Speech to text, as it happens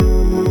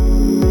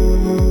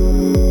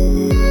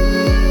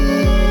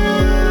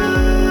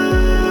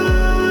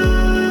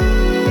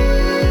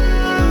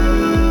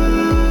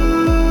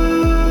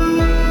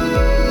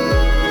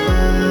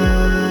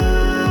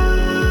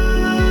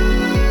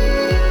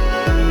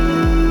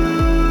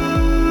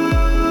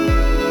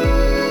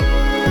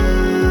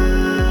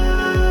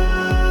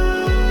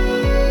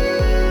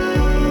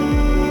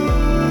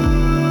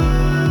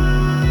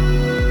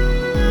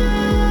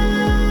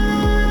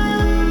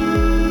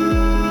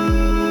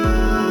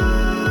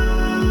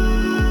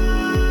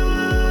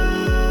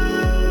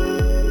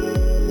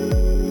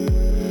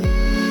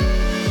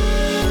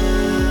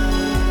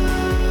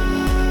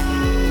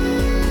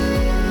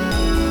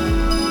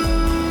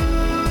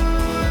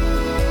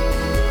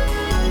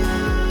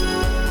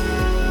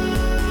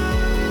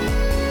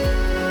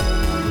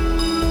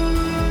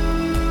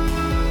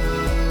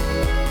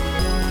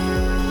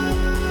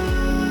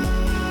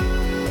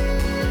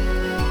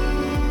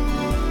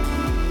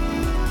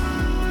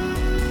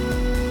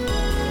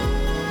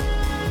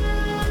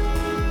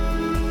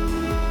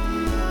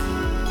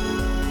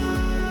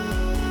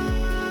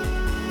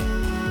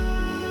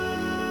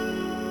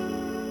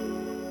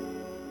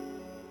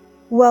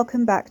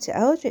Welcome back to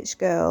Eldritch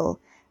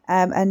Girl,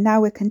 and now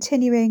we're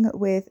continuing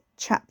with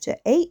chapter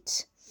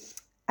 8,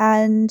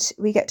 and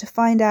we get to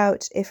find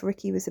out if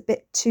Ricky was a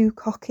bit too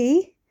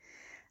cocky,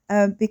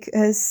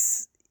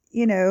 because,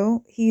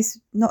 he's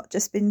not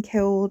just been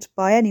killed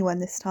by anyone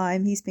this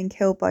time, he's been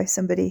killed by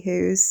somebody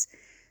who's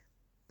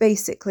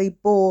basically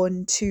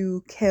born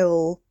to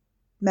kill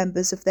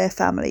members of their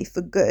family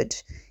for good,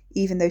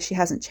 even though she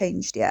hasn't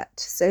changed yet.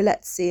 So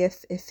let's see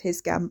if his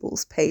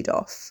gambles paid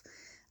off.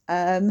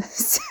 We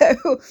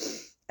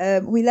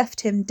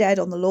left him dead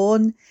on the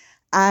lawn,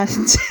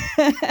 and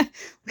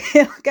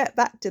we'll get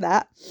back to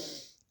that.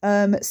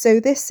 So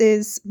this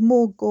is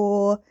more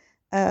gore,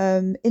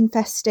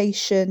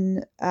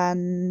 infestation,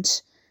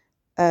 and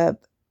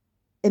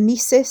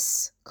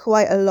emesis,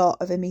 quite a lot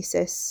of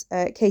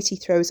emesis. Katie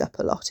throws up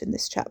a lot in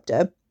this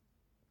chapter.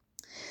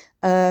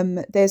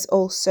 There's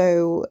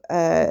also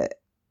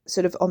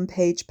sort of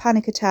on-page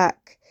panic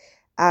attack,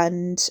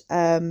 and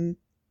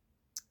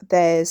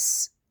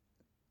there's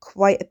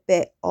quite a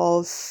bit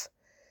of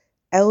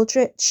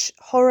eldritch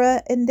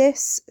horror in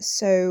this.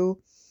 So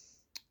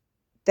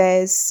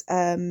there's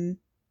a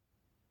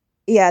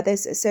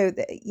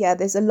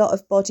lot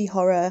of body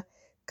horror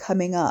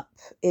coming up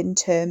in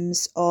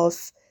terms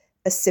of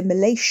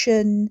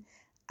assimilation,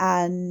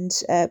 and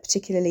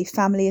particularly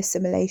family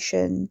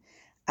assimilation,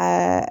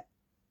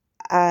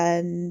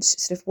 and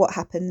sort of what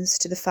happens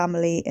to the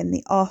family in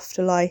the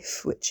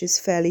afterlife, which is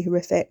fairly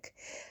horrific.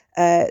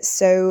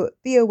 So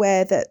be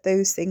aware that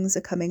those things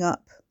are coming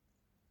up.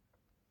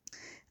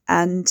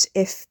 And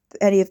if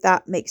any of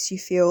that makes you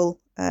feel,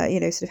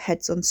 sort of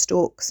heads on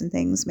stalks and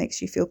things,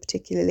 makes you feel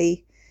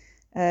particularly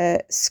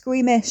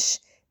squeamish,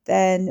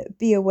 then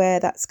be aware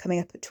that's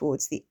coming up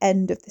towards the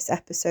end of this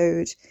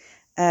episode.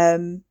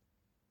 And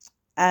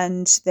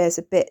there's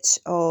a bit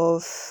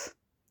of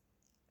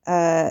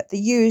the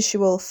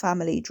usual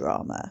family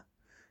drama.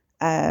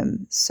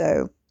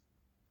 So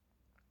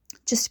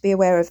just be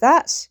aware of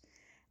that.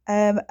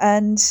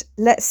 And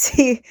let's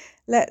see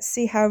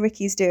how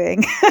Ricky's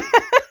doing.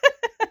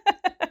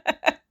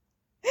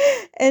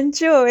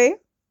 Enjoy.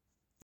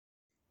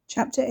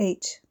 Chapter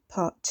 8,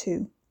 Part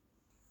 2.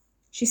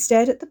 She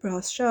stared at the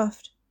brass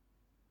shaft.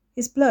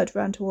 His blood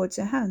ran towards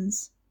her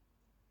hands.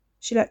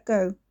 She let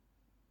go.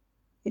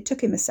 It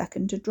took him a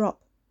second to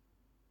drop.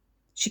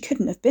 She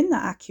couldn't have been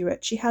that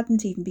accurate. She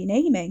hadn't even been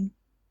aiming.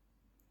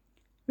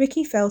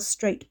 Ricky fell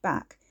straight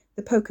back,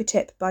 the poker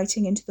tip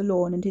biting into the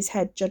lawn and his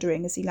head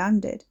juddering as he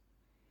landed.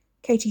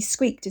 Katie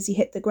squeaked as he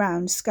hit the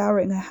ground,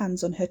 scouring her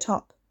hands on her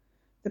top.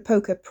 The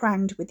poker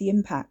pranged with the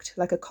impact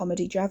like a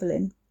comedy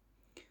javelin.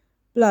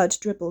 Blood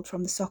dribbled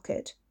from the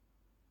socket.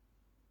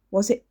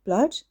 Was it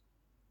blood?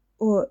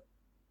 Or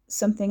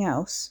something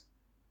else?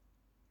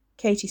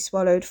 Katie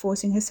swallowed,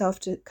 forcing herself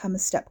to come a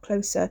step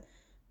closer,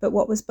 but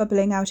what was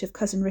bubbling out of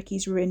Cousin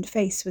Ricky's ruined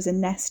face was a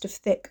nest of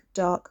thick,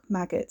 dark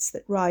maggots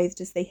that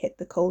writhed as they hit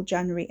the cold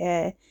January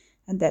air,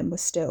 and then were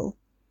still.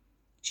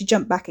 She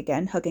jumped back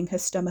again, hugging her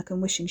stomach and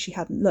wishing she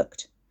hadn't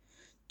looked.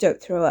 Don't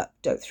throw up,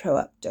 don't throw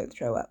up, don't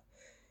throw up.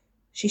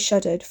 She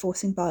shuddered,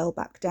 forcing bile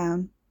back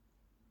down.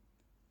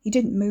 He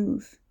didn't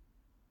move.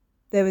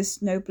 There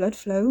was no blood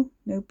flow,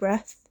 no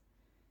breath.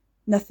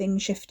 Nothing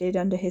shifted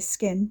under his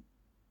skin.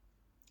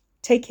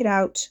 Take it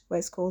out,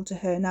 Wes called to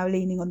her, now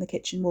leaning on the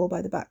kitchen wall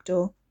by the back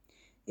door.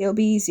 It'll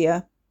be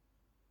easier.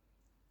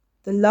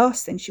 The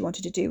last thing she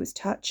wanted to do was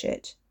touch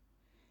it.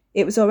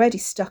 It was already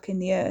stuck in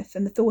the earth,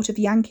 and the thought of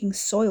yanking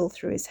soil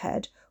through his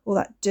head, all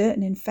that dirt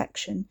and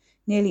infection,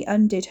 nearly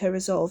undid her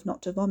resolve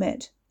not to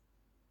vomit.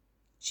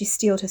 She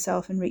steeled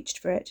herself and reached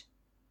for it.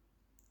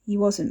 He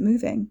wasn't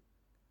moving.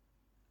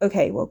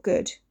 Okay, well,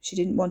 good. She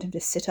didn't want him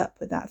to sit up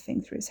with that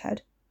thing through his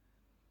head.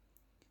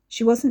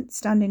 She wasn't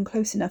standing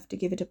close enough to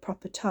give it a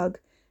proper tug,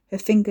 her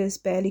fingers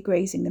barely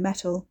grazing the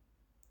metal.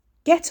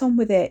 Get on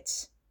with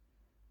it.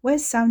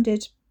 Wes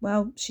sounded,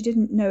 well, she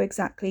didn't know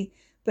exactly,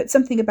 but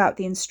something about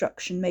the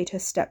instruction made her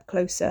step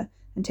closer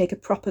and take a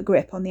proper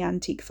grip on the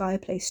antique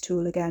fireplace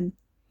tool again.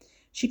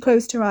 She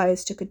closed her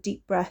eyes, took a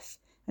deep breath,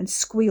 and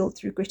squealed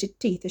through gritted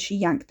teeth as she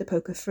yanked the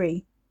poker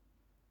free.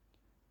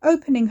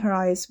 Opening her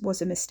eyes was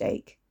a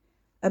mistake.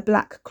 A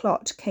black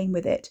clot came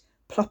with it,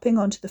 plopping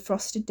onto the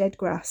frosted dead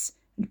grass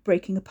and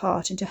breaking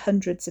apart into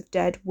hundreds of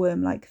dead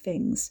worm-like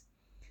things.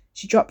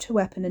 She dropped her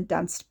weapon and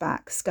danced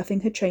back,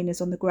 scuffing her trainers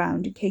on the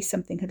ground in case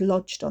something had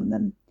lodged on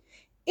them.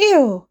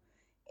 Ew!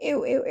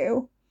 Ew, ew,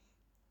 ew.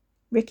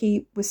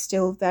 Ricky was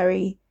still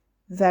very,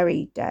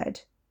 very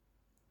dead.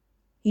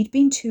 He'd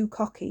been too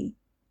cocky.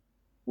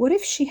 What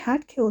if she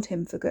had killed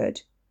him for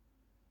good?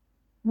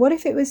 What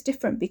if it was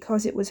different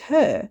because it was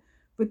her,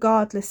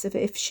 regardless of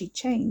if she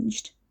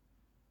changed?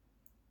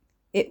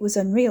 It was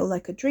unreal,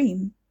 like a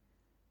dream.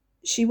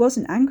 She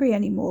wasn't angry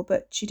anymore,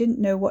 but she didn't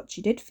know what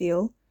she did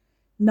feel.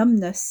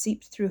 Numbness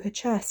seeped through her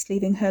chest,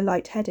 leaving her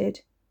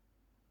light-headed.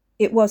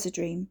 It was a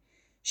dream.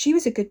 She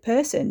was a good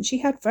person. She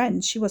had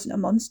friends. She wasn't a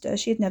monster.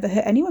 She had never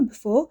hurt anyone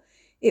before.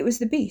 It was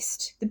the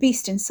beast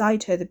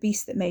inside her, the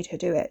beast that made her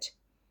do it.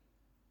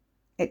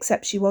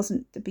 Except she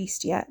wasn't the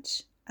beast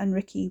yet, and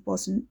Ricky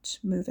wasn't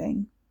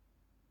moving.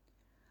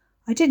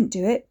 I didn't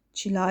do it,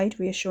 she lied,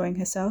 reassuring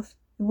herself.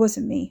 It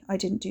wasn't me. I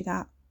didn't do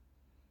that.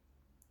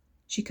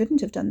 She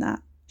couldn't have done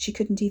that. She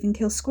couldn't even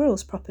kill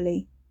squirrels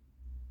properly.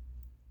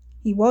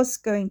 He was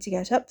going to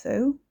get up,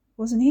 though,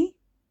 wasn't he?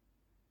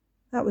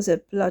 That was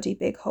a bloody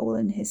big hole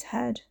in his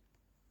head.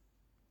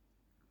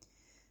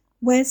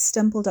 Wes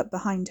stumbled up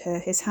behind her,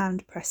 his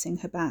hand pressing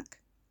her back.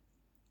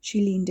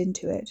 She leaned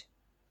into it.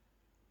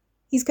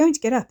 He's going to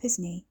get up,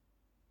 isn't he?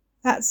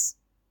 That's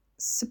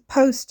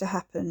supposed to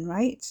happen,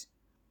 right?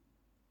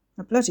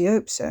 I bloody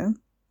hope so.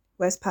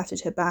 Wes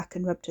patted her back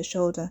and rubbed her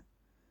shoulder.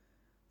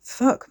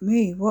 Fuck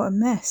me, what a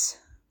mess.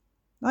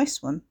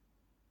 Nice one.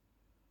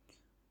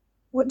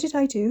 What did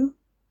I do?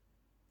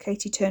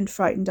 Katie turned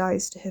frightened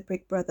eyes to her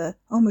big brother,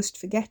 almost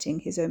forgetting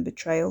his own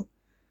betrayal.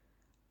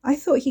 I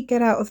thought he'd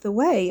get out of the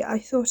way. I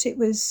thought it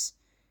was...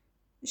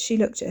 She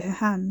looked at her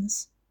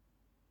hands.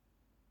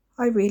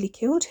 I really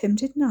killed him,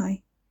 didn't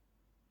I?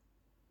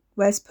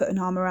 Wes put an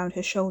arm around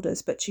her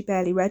shoulders, but she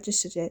barely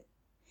registered it.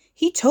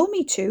 He told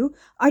me to.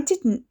 I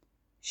didn't...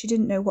 She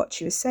didn't know what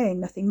she was saying.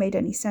 Nothing made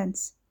any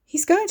sense.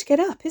 He's going to get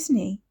up, isn't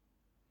he?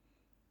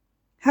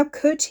 How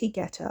could he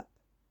get up?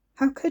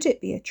 How could it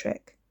be a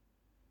trick?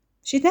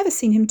 She'd never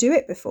seen him do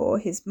it before,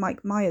 his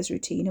Mike Myers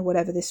routine or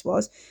whatever this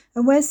was,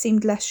 and Wes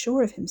seemed less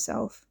sure of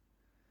himself.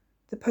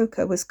 The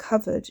poker was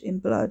covered in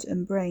blood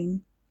and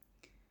brain.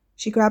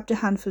 She grabbed a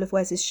handful of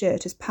Wes's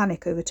shirt as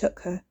panic overtook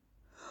her.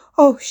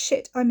 Oh,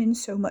 shit, I'm in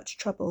so much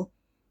trouble.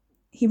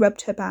 He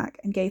rubbed her back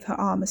and gave her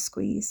arm a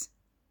squeeze.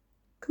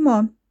 Come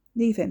on,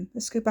 leave him.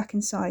 Let's go back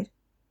inside.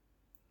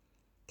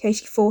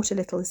 Katie fought a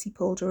little as he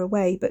pulled her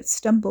away, but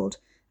stumbled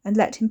and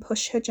let him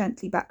push her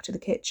gently back to the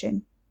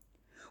kitchen.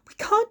 We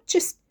can't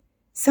just...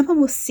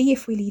 Someone will see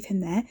if we leave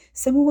him there.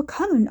 Someone will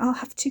come and I'll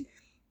have to...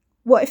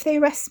 What if they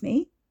arrest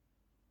me?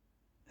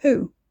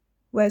 Who?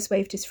 Wes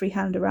waved his free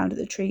hand around at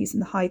the trees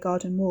and the high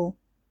garden wall.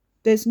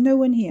 There's no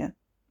one here.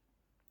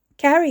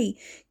 Carrie,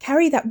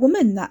 that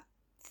woman, that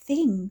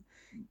thing.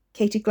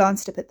 Katie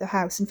glanced up at the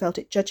house and felt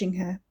it judging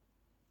her.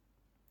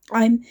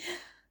 I'm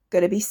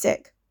gonna be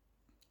sick.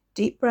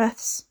 Deep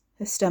breaths.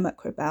 Her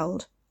stomach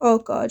rebelled. Oh,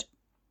 God.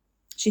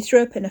 She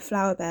threw up in a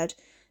flower bed,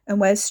 and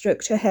Wes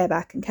stroked her hair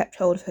back and kept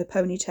hold of her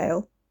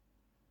ponytail.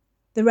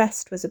 The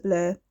rest was a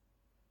blur.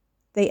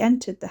 They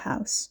entered the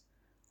house,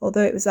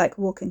 although it was like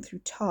walking through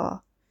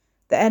tar.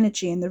 The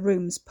energy in the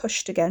rooms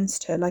pushed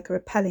against her like a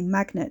repelling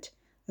magnet,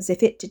 as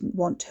if it didn't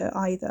want her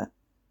either.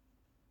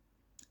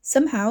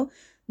 Somehow,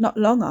 not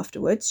long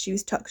afterwards, she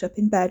was tucked up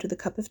in bed with a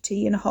cup of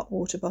tea and a hot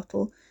water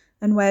bottle,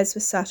 and Wes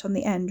was sat on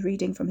the end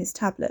reading from his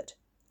tablet.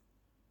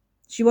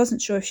 She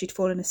wasn't sure if she'd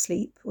fallen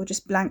asleep or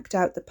just blanked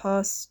out the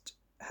past...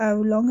 How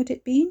long had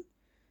it been?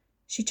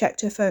 She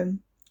checked her phone.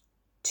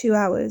 2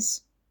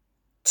 hours.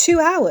 2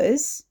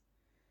 hours?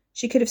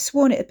 She could have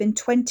sworn it had been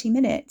 20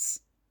 minutes.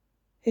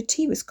 Her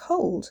tea was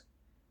cold.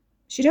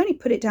 She'd only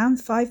put it down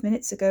 5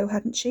 minutes ago,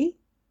 hadn't she?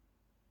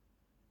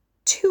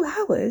 2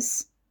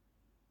 hours?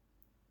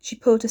 She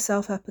pulled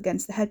herself up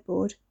against the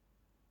headboard.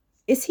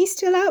 Is he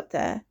still out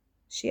there?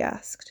 She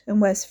asked,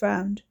 and Wes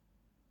frowned.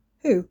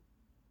 Who?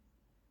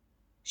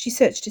 She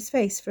searched his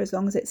face for as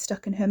long as it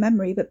stuck in her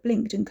memory, but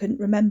blinked and couldn't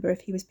remember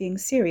if he was being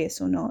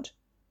serious or not.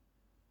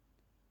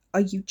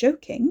 Are you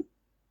joking?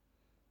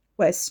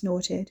 Wes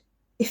snorted.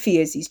 If he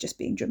is, he's just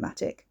being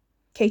dramatic.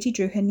 Katie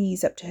drew her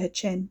knees up to her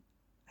chin.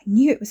 I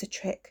knew it was a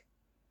trick.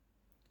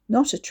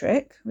 Not a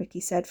trick, Ricky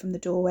said from the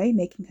doorway,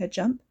 making her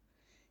jump.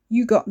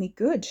 You got me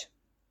good.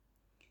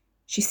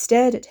 She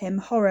stared at him,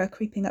 horror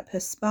creeping up her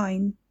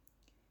spine.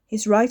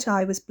 His right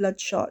eye was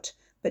bloodshot,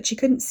 but she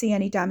couldn't see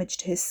any damage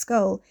to his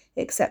skull,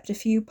 except a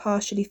few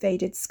partially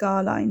faded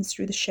scar lines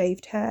through the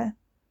shaved hair.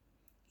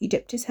 He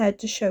dipped his head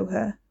to show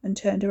her, and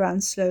turned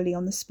around slowly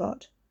on the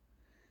spot.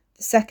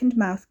 The second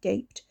mouth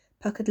gaped,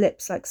 puckered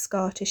lips like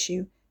scar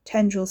tissue,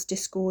 tendrils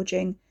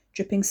disgorging,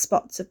 dripping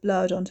spots of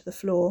blood onto the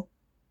floor.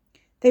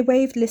 They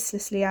waved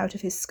listlessly out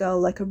of his skull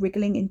like a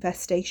wriggling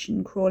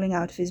infestation crawling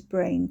out of his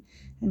brain,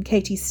 and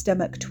Katie's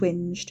stomach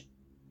twinged.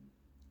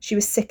 She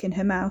was sick in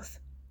her mouth.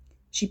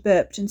 She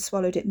burped and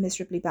swallowed it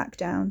miserably back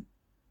down.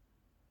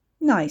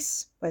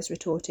 Nice, Wes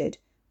retorted,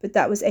 but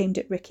that was aimed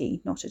at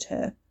Ricky, not at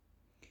her.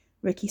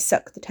 Ricky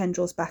sucked the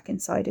tendrils back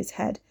inside his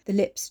head, the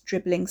lips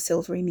dribbling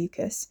silvery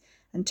mucus,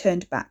 and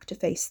turned back to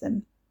face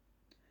them.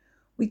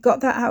 We got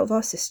that out of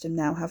our system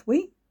now, have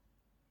we?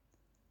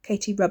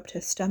 Katie rubbed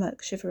her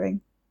stomach,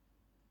 shivering.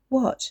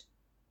 What?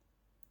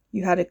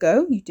 You had a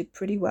go, you did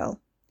pretty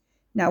well.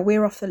 Now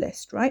we're off the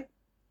list, right?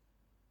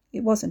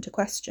 It wasn't a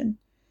question.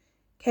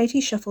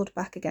 Katie shuffled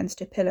back against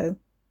her pillow.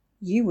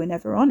 You were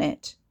never on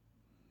it.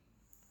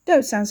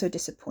 Don't sound so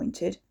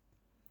disappointed.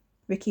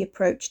 Ricky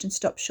approached and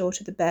stopped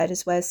short of the bed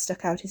as Wes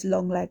stuck out his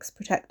long legs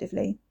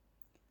protectively.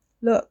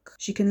 Look,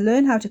 she can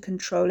learn how to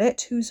control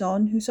it, who's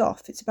on, who's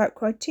off. It's about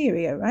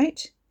criteria,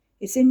 right?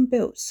 It's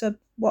inbuilt,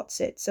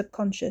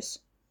 subconscious.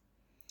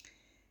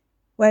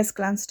 Wes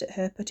glanced at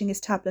her, putting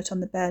his tablet on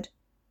the bed.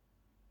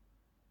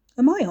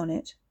 Am I on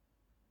it?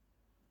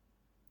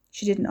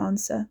 She didn't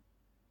answer.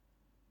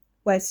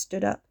 Wes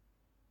stood up.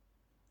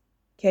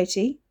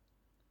 Katie?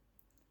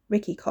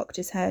 Ricky cocked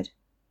his head.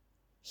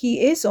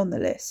 He is on the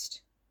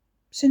list.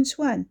 Since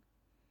when?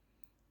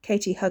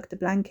 Katy hugged the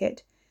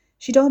blanket.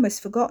 She'd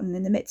almost forgotten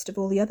in the midst of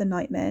all the other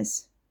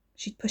nightmares.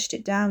 She'd pushed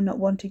it down, not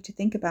wanting to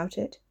think about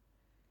it.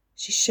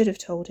 She should have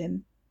told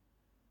him.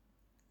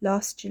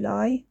 Last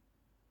July?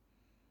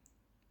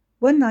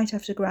 One night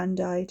after Gran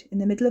died, in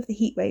the middle of the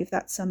heatwave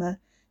that summer,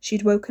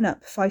 she'd woken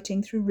up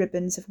fighting through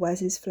ribbons of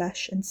Wes's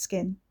flesh and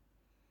skin.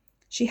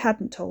 She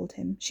hadn't told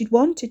him. She'd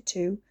wanted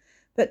to,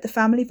 but the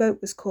family vote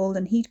was called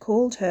and he'd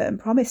called her and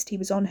promised he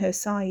was on her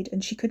side,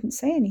 and she couldn't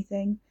say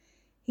anything.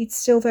 He'd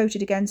still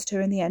voted against her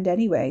in the end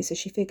anyway, so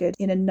she figured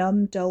in a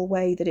numb, dull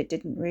way that it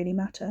didn't really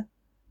matter.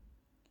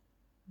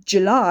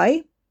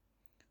 July?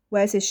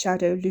 Wes's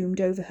shadow loomed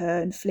over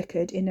her and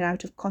flickered in and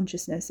out of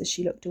consciousness as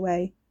she looked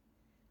away.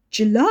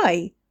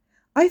 July?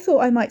 I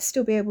thought I might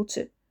still be able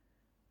to...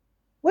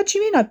 What do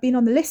you mean I've been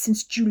on the list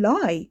since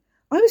July?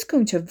 I was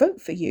going to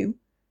vote for you.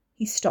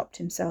 He stopped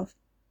himself.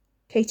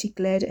 Katy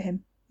glared at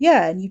him.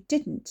 Yeah, and you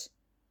didn't.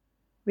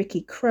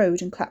 Ricky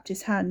crowed and clapped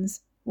his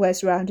hands.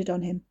 Wes rounded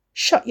on him.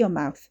 Shut your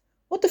mouth.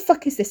 What the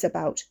fuck is this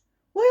about?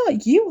 Why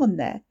aren't you on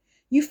there?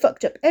 You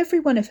fucked up every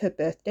one of her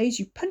birthdays.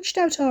 You punched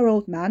out our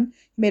old man.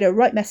 You made a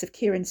right mess of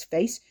Kieran's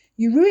face.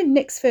 You ruined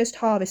Nick's first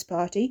harvest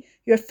party.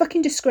 You're a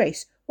fucking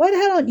disgrace. Why the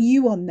hell aren't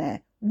you on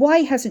there? Why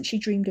hasn't she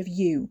dreamed of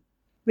you?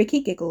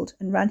 Ricky giggled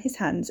and ran his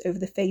hands over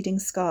the fading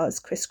scars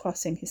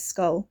crisscrossing his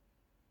skull.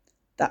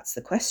 That's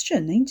the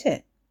question, ain't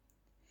it?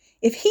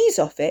 If he's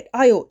off it,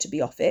 I ought to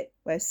be off it,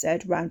 Wes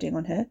said, rounding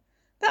on her.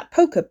 That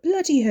poker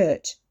bloody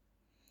hurt.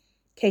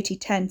 Katy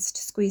tensed,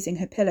 squeezing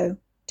her pillow.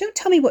 Don't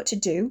tell me what to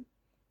do.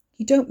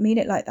 You don't mean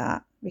it like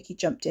that, Ricky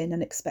jumped in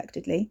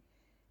unexpectedly.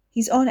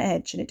 He's on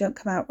edge and it don't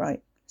come out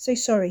right. Say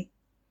sorry.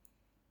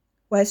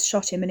 Wes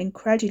shot him an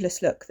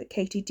incredulous look that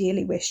Katy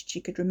dearly wished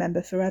she could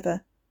remember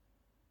forever.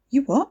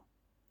 You what?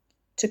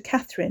 To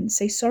Catherine,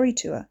 say sorry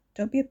to her.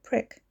 Don't be a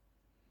prick.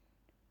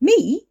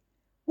 Me?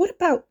 What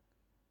about...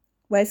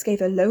 Wes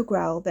gave a low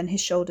growl, then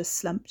his shoulders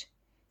slumped.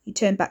 He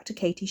turned back to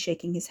Katy,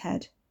 shaking his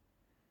head.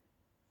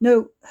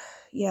 No,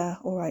 yeah,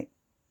 all right.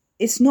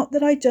 It's not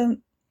that I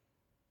don't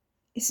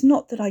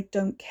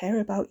care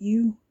about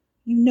you.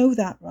 You know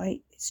that,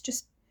 right? It's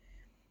just...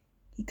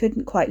 He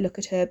couldn't quite look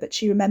at her, but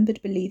she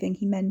remembered believing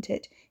he meant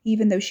it,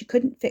 even though she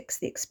couldn't fix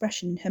the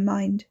expression in her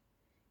mind.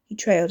 He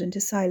trailed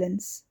into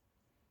silence.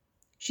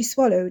 She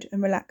swallowed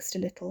and relaxed a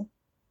little.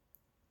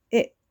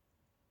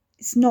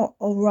 It's not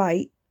all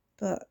right,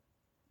 but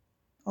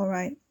all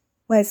right.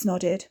 Wes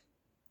nodded.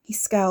 He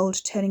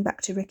scowled, turning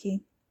back to Ricky.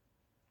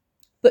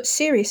 But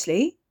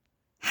seriously,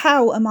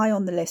 how am I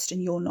on the list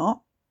and you're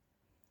not?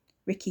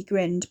 Ricky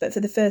grinned, but for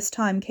the first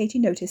time Katy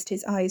noticed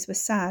his eyes were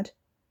sad.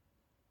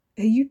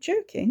 Are you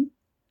joking?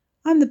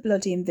 I'm the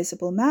bloody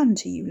invisible man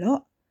to you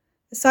lot.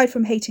 Aside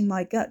from hating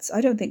my guts,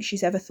 I don't think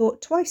she's ever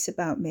thought twice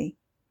about me.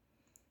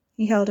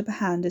 He held up a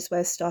hand as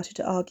Wes started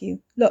to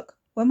argue. Look,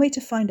 one way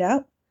to find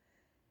out.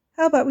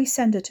 How about we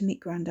send her to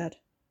meet Grandad?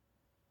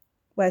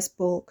 Wes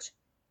balked.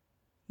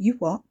 You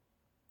what?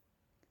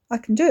 I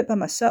can do it by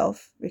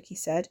myself, Ricky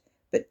said,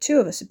 but two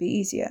of us would be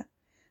easier.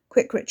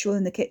 Quick ritual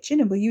in the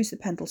kitchen and we'll use the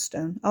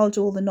Pendlestone. I'll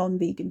do all the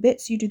non-vegan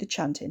bits, you do the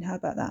chanting. How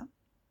about that?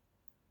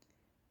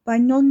 By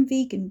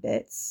non-vegan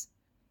bits,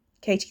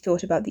 Katy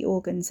thought about the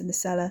organs in the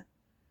cellar.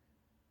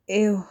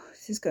 Ew,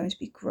 this is going to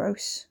be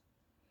gross.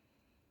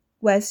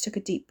 Wes took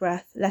a deep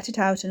breath, let it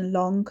out in a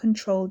long,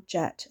 controlled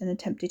jet, and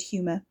attempted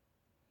humour.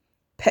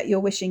 Bet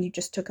you're wishing you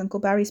just took Uncle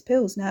Barry's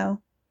pills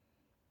now.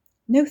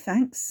 No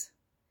thanks.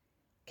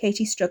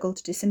 Katy struggled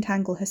to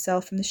disentangle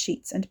herself from the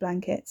sheets and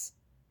blankets.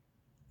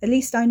 At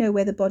least I know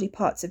where the body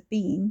parts have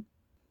been.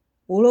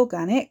 All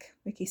organic,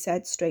 Ricky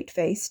said,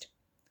 straight-faced.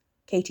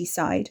 Katy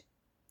sighed.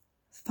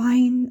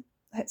 Fine,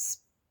 let's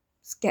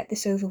get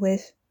this over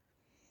with.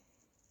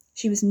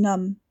 She was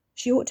numb.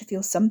 She ought to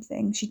feel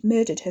something. She'd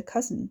murdered her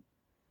cousin.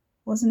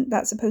 Wasn't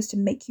that supposed to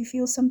make you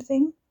feel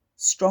something?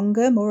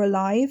 Stronger, more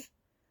alive?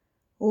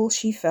 All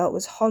she felt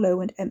was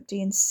hollow and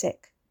empty and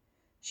sick.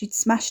 She'd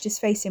smashed his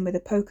face in with a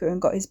poker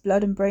and got his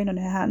blood and brain on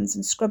her hands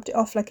and scrubbed it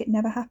off like it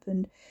never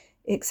happened,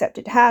 except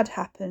it had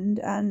happened,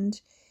 and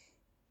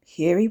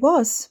here he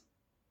was.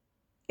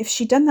 If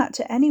she'd done that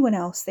to anyone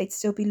else, they'd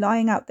still be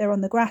lying out there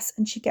on the grass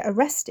and she'd get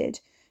arrested.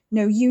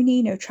 No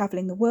uni, no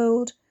travelling the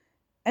world.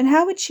 And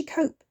how would she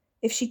cope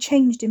if she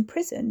changed in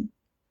prison?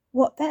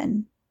 What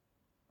then?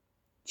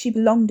 She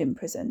belonged in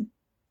prison.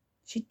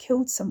 She'd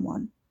killed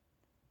someone.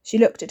 She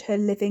looked at her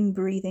living,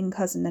 breathing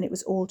cousin, and it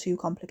was all too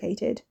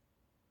complicated.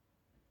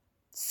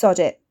 Sod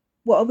it.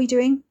 What are we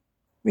doing?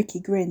 Ricky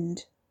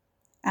grinned.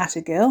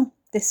 Atta girl.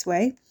 This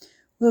way.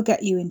 We'll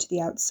get you into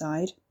the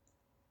outside.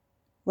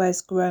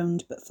 Wes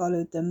groaned, but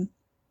followed them.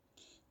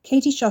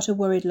 Katy shot a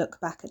worried look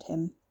back at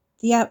him.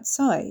 The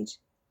outside?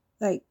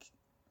 Like,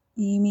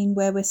 you mean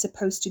where we're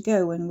supposed to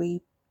go when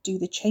we do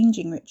the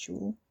changing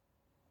ritual?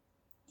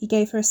 He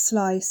gave her a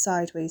sly,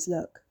 sideways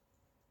look.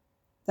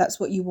 That's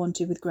what you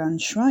wanted with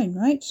Grand Shrine,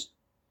 right?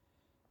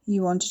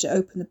 You wanted to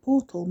open the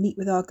portal, meet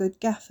with our good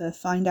gaffer,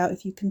 find out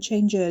if you can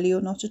change early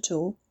or not at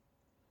all.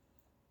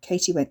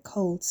 Katy went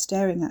cold,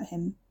 staring at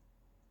him.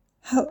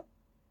 How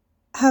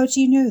How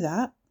do you know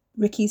that?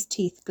 Ricky's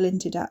teeth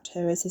glinted at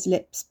her as his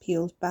lips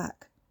peeled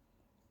back.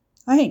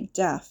 I ain't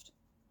daft.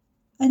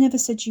 I never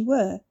said you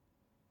were.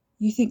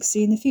 You think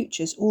seeing the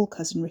future's all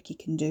Cousin Ricky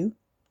can do?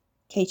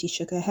 Katy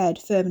shook her head,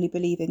 firmly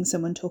believing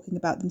someone talking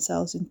about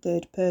themselves in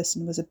third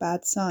person was a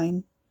bad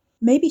sign.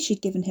 Maybe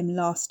she'd given him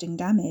lasting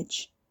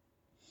damage.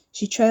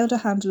 She trailed her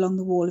hand along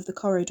the wall of the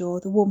corridor,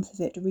 the warmth of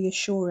it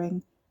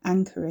reassuring,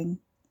 anchoring.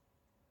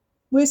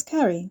 Where's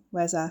Carrie?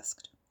 Wes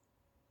asked.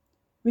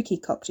 Ricky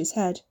cocked his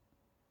head.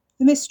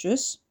 The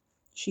mistress?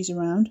 She's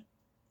around.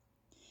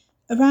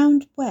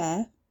 Around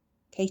where?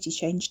 Katy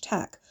changed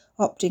tack,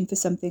 opting for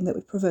something that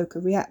would provoke a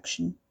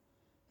reaction.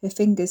 Her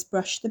fingers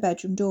brushed the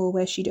bedroom door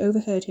where she'd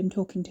overheard him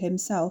talking to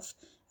himself,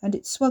 and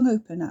it swung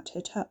open at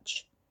her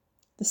touch.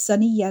 The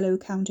sunny yellow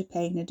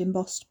counterpane and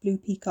embossed blue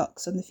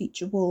peacocks on the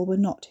feature wall were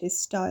not his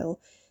style,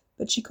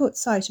 but she caught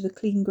sight of a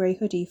clean grey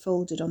hoodie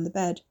folded on the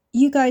bed.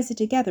 You guys are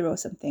together or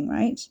something,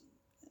 right?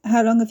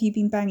 How long have you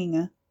been banging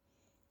her?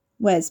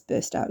 Wes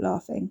burst out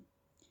laughing.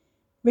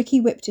 Ricky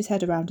whipped his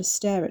head around to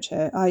stare at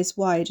her, eyes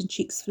wide and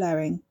cheeks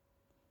flaring.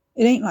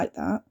 It ain't like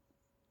that.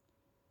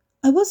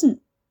 I wasn't.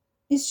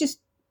 It's just,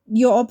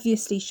 you're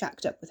obviously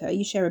shacked up with her.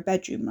 You share a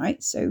bedroom,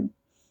 right? So...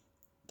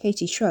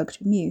 Katy shrugged,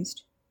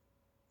 amused.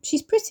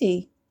 She's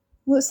pretty.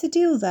 What's the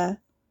deal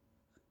there?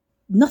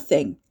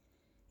 Nothing.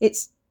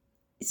 It's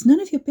none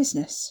of your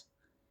business.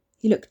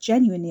 He looked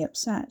genuinely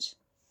upset.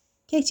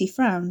 Katy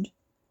frowned.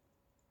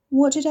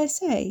 What did I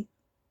say?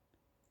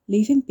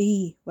 Leave him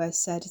be, Wes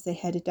said as they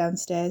headed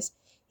downstairs.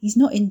 He's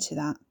not into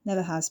that.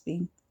 Never has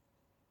been.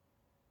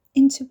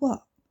 Into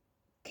what?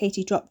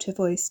 Katy dropped her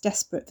voice,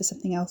 desperate for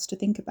something else to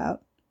think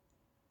about.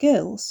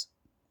 Girls.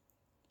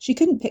 She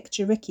couldn't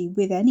picture Ricky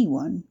with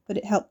anyone, but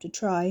it helped to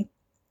try.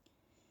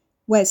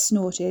 Wes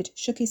snorted,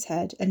 shook his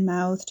head, and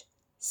mouthed,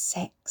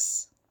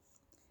 Sex.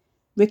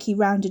 Ricky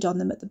rounded on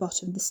them at the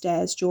bottom of the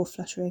stairs, jaw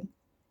fluttering.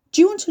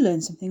 Do you want to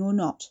learn something or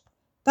not?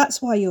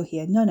 That's why you're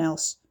here, none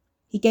else.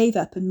 He gave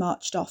up and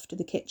marched off to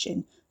the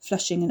kitchen,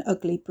 flushing an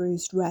ugly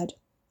bruised red.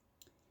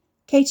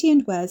 Katy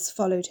and Wes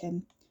followed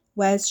him,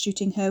 Wes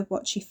shooting her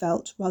what she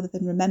felt, rather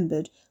than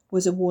remembered,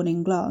 was a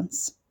warning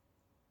glance.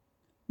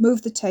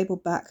 Move the table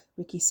back,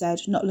 Ricky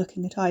said, not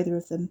looking at either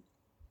of them.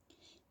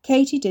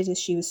 Katy did as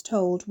she was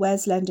told,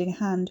 Wes lending a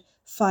hand,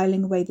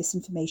 filing away this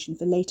information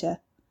for later.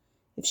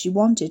 If she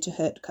wanted to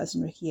hurt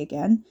Cousin Ricky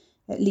again,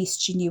 at least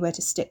she knew where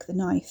to stick the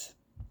knife.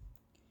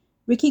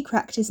 Ricky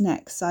cracked his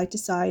neck side to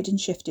side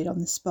and shifted on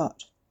the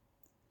spot.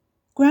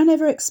 Gran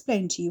ever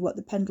explained to you what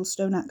the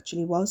Pendlestone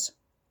actually was?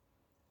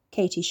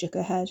 Katy shook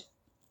her head.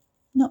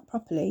 Not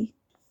properly.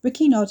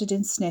 Ricky nodded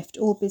and sniffed,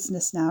 all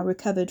business now,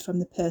 recovered from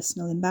the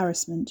personal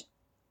embarrassment.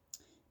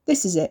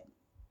 This is it.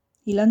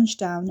 He lunged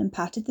down and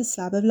patted the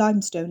slab of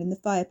limestone in the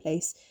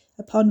fireplace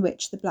upon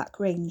which the Black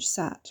Range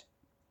sat.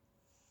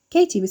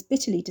 Katy was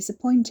bitterly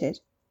disappointed.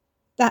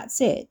 That's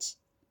it.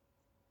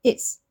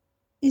 It's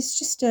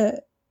just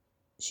a...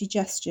 She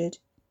gestured.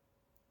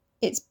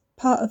 It's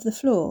part of the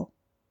floor.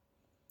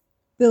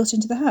 Built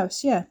into the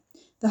house, yeah.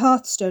 The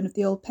hearthstone of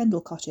the old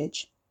Pendle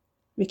cottage.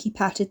 Ricky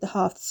patted the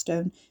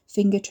hearthstone,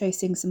 finger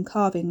tracing some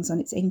carvings on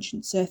its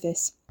ancient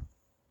surface.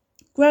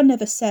 Gran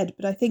never said,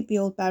 but I think the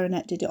old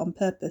baronet did it on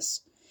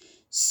purpose.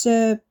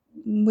 Sir...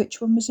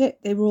 which one was it?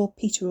 They were all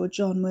Peter or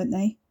John, weren't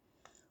they?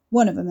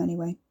 One of them,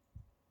 anyway.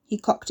 He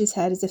cocked his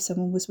head as if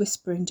someone was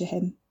whispering to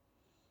him.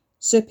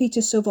 Sir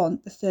Peter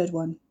Sauvant, the third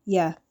one.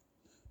 Yeah.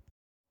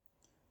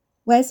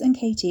 Wes and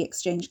Katy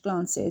exchanged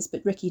glances,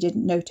 but Ricky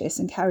didn't notice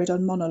and carried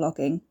on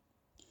monologuing.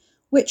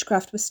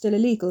 Witchcraft was still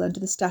illegal under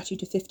the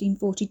statute of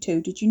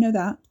 1542, did you know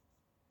that?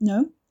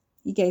 No?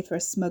 He gave her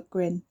a smug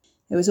grin.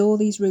 There was all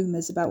these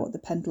rumours about what the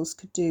Pendles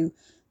could do,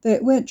 though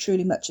it weren't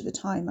truly much at the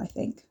time, I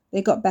think.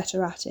 They got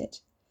better at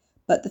it.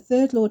 But the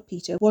third Lord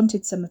Peter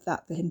wanted some of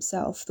that for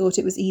himself, thought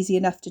it was easy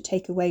enough to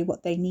take away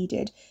what they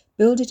needed,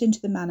 build it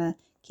into the manor,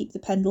 keep the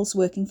Pendles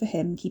working for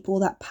him, keep all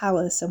that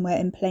power somewhere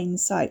in plain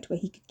sight where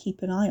he could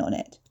keep an eye on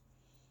it.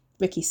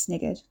 Ricky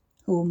sniggered.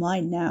 All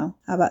mine now.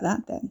 How about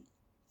that then?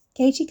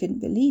 Katy couldn't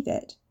believe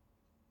it.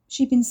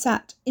 She'd been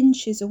sat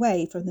inches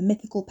away from the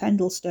mythical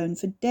Pendlestone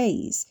for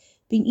days,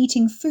 been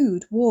eating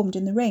food warmed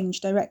in the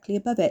range directly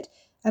above it,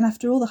 and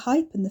after all the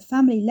hype and the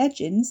family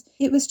legends,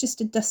 it was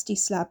just a dusty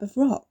slab of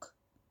rock.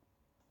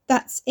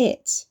 That's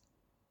it.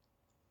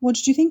 What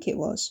did you think it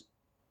was?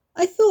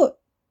 I thought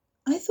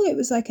it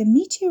was like a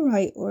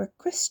meteorite or a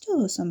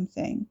crystal or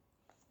something.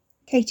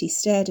 Katy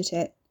stared at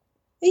it.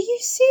 Are you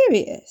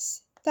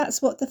serious?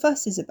 That's what the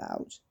fuss is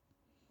about?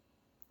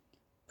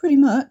 Pretty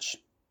much.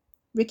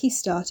 Ricky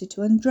started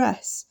to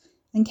undress,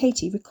 and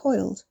Katy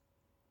recoiled.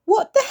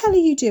 What the hell are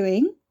you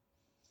doing?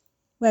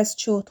 Wes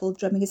chortled,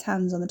 drumming his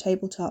hands on the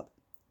tabletop.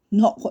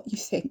 Not what you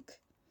think.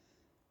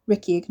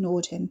 Ricky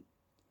ignored him.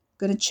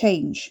 Gonna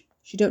change.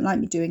 She don't like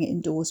me doing it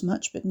indoors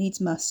much, but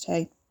needs must,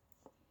 hey?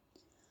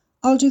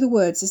 I'll do the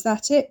words, is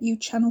that it? You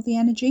channel the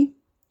energy?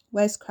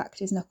 Wes cracked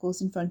his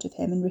knuckles in front of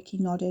him, and Ricky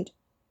nodded.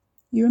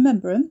 You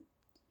remember 'em?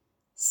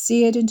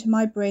 Seared into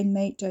my brain,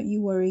 mate, don't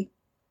you worry.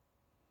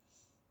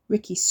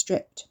 Ricky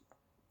stripped.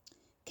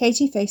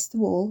 Katy faced the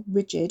wall,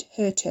 rigid,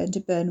 her turn to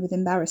burn with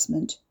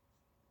embarrassment.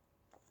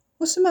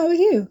 What's the matter with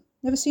you?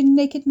 Never seen a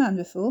naked man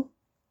before?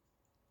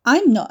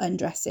 I'm not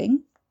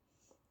undressing.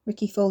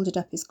 Ricky folded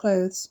up his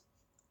clothes.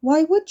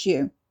 Why would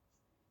you?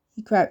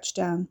 He crouched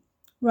down.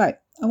 Right,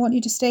 I want you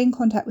to stay in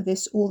contact with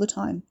this all the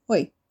time.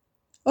 Oi,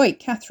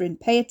 Catherine,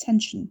 pay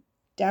attention.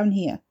 Down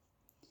here.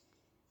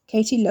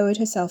 Katy lowered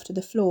herself to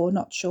the floor,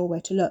 not sure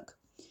where to look.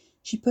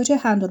 She put her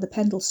hand on the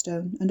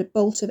Pendlestone, and a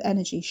bolt of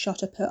energy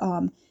shot up her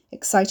arm,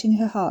 exciting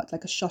her heart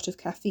like a shot of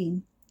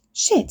caffeine.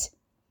 Shit!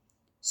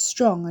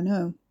 Strong, I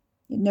know.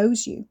 It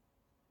knows you.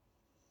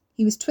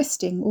 He was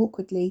twisting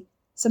awkwardly,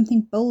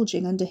 something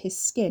bulging under his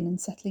skin and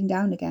settling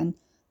down again,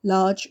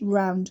 large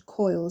round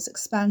coils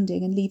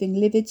expanding and leaving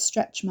livid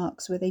stretch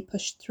marks where they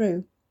pushed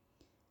through.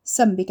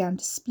 Some began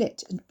to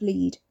split and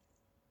bleed.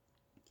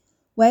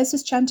 Wes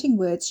was chanting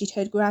words she'd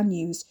heard Gran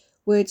use,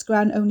 words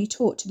Gran only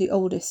taught to the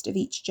oldest of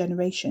each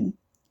generation.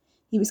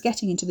 He was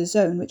getting into the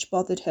zone, which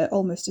bothered her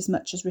almost as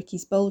much as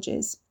Ricky's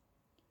bulges.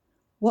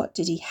 What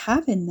did he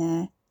have in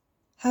there?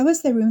 How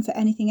was there room for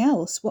anything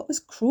else? What was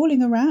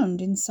crawling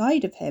around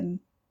inside of him?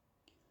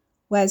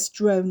 Wes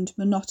droned,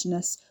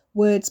 monotonous,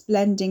 words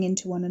blending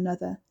into one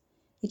another.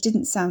 It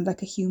didn't sound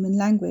like a human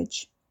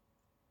language.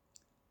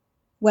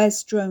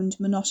 Wes droned,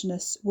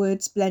 monotonous,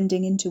 words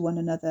blending into one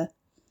another.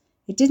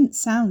 It didn't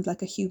sound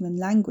like a human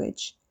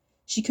language.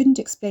 She couldn't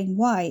explain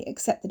why,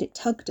 except that it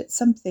tugged at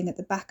something at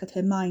the back of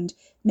her mind,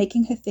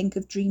 making her think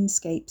of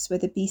dreamscapes where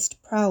the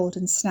beast prowled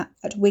and snapped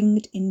at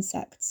winged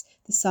insects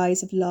the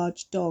size of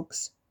large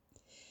dogs.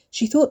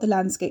 She thought the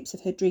landscapes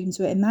of her dreams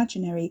were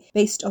imaginary,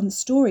 based on the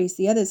stories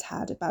the others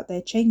had about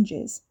their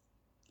changes.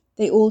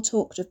 They all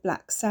talked of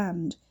black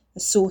sand, a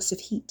source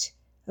of heat,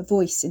 a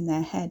voice in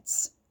their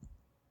heads.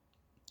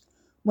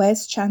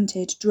 Wes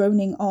chanted,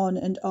 droning on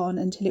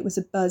until it was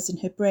a buzz in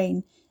her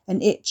brain,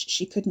 an itch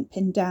she couldn't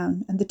pin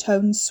down, and the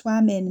tones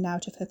swam in and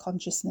out of her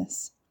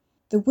consciousness.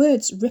 The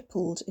words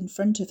rippled in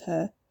front of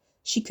her.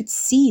 She could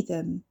see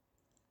them.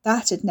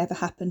 That had never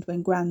happened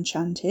when Gran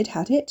chanted,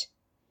 had it?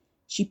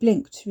 She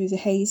blinked through the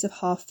haze of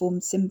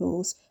half-formed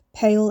symbols,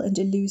 pale and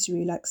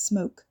illusory like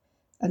smoke,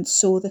 and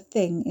saw the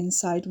thing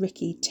inside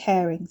Ricky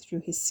tearing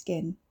through his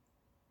skin.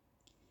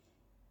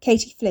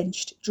 Katy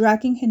flinched,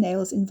 dragging her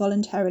nails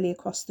involuntarily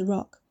across the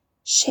rock.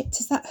 Shit,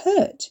 does that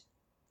hurt?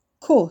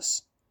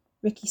 Course.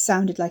 Ricky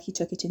sounded like he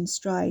took it in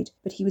stride,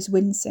 but he was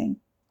wincing.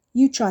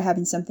 You try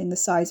having something the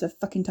size of a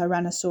fucking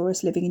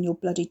Tyrannosaurus living in your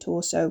bloody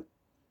torso.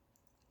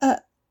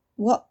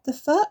 What the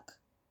fuck?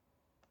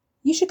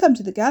 You should come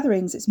to the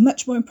gatherings. It's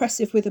much more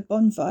impressive with a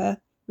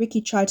bonfire. Ricky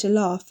tried to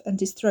laugh, and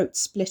his throat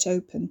split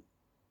open.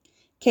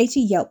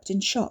 Katy yelped in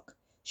shock.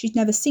 She'd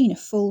never seen a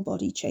full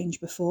body change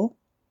before.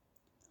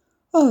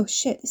 Oh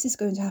shit, this is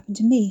going to happen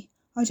to me.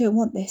 I don't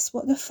want this.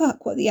 What the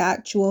fuck? What the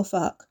actual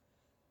fuck?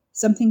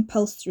 Something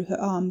pulsed through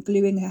her arm,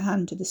 gluing her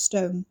hand to the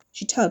stone.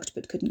 She tugged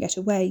but couldn't get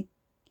away.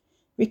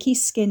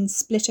 Ricky's skin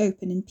split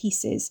open in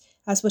pieces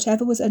as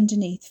whatever was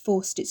underneath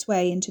forced its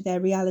way into their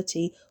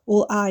reality,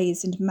 all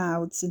eyes and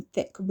mouths and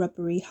thick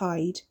rubbery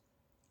hide.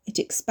 It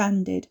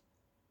expanded.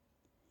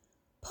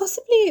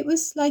 Possibly it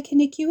was like an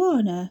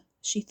iguana,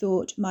 she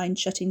thought, mind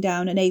shutting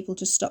down, unable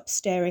to stop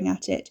staring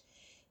at it.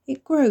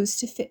 It grows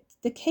to fit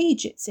the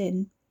cage it's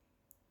in.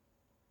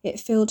 It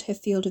filled her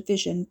field of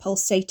vision,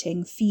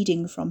 pulsating,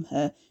 feeding from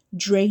her,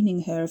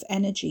 draining her of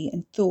energy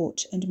and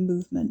thought and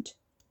movement.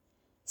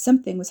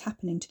 Something was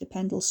happening to the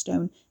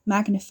Pendlestone,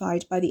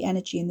 magnified by the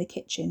energy in the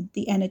kitchen,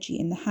 the energy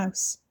in the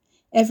house.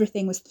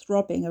 Everything was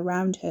throbbing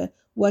around her,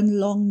 one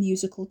long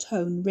musical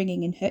tone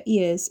ringing in her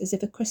ears as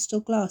if a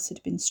crystal glass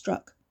had been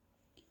struck.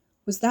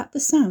 Was that the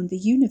sound the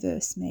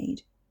universe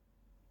made?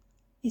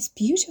 It's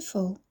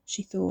beautiful,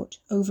 she thought,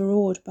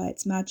 overawed by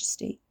its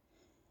majesty.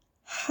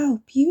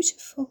 How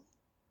beautiful!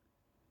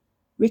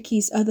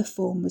 Ricky's other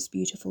form was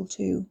beautiful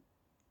too.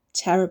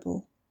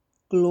 Terrible,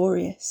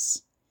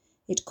 glorious.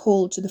 It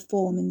called to the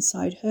form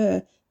inside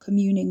her,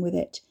 communing with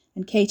it,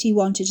 and Katy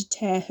wanted to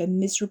tear her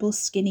miserable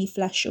skinny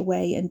flesh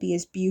away and be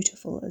as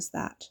beautiful as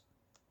that.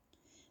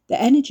 The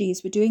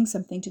energies were doing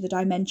something to the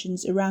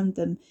dimensions around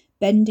them,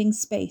 bending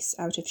space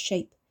out of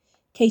shape.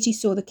 Katy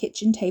saw the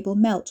kitchen table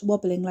melt,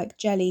 wobbling like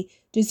jelly,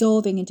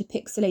 dissolving into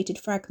pixelated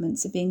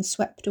fragments and being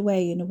swept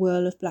away in a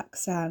whirl of black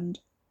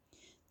sand.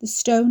 The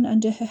stone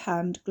under her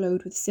hand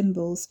glowed with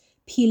symbols,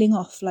 peeling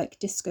off like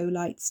disco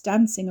lights,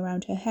 dancing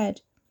around her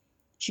head.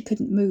 She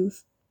couldn't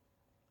move.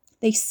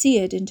 They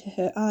seared into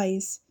her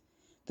eyes.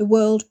 The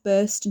world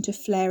burst into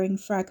flaring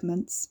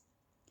fragments.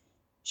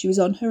 She was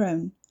on her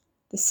own.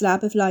 The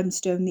slab of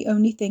limestone, the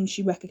only thing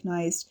she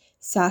recognised,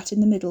 sat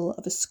in the middle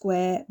of a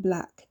square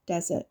black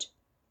desert.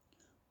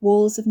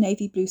 Walls of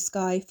navy blue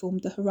sky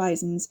formed the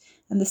horizons,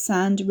 and the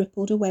sand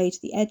rippled away to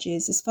the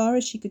edges as far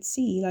as she could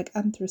see, like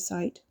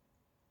anthracite.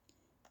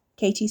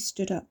 Katy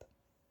stood up.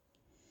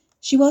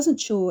 She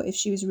wasn't sure if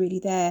she was really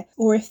there,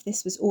 or if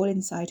this was all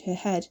inside her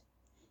head.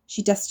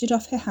 She dusted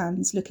off her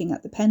hands, looking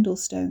at the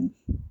Pendlestone.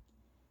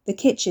 The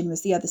kitchen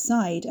was the other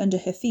side, under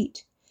her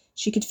feet.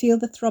 She could feel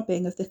the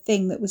throbbing of the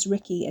thing that was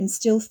Ricky, and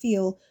still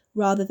feel,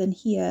 rather than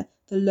hear,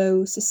 the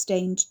low,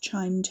 sustained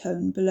chime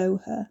tone below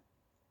her.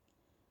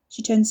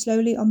 She turned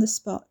slowly on the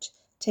spot,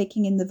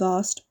 taking in the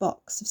vast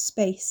box of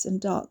space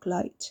and dark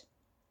light.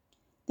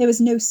 There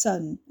was no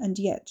sun, and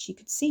yet she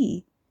could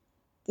see.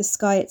 The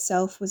sky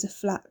itself was a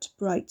flat,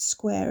 bright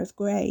square of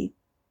grey.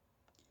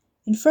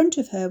 In front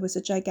of her was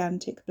a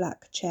gigantic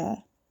black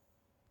chair.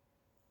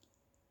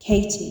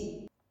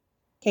 Katie.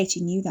 Katie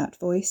knew that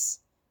voice.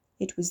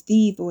 It was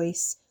the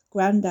voice,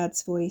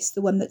 Grandad's voice,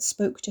 the one that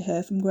spoke to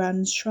her from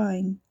Gran's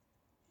shrine.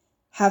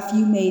 Have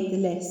you made the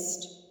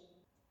list?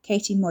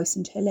 Katie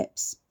moistened her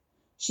lips.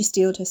 She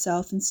steeled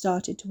herself and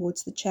started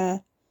towards the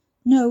chair.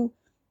 No,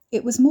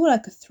 it was more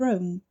like a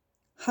throne.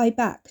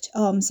 High-backed,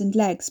 arms and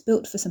legs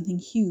built for something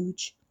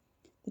huge.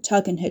 The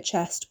tug in her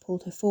chest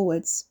pulled her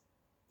forwards.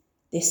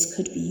 This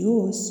could be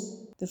yours,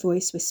 the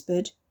voice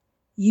whispered.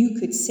 You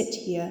could sit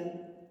here.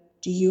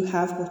 Do you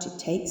have what it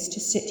takes to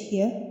sit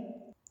here?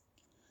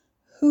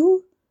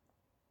 Who?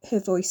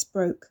 Her voice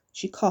broke.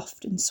 She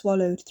coughed and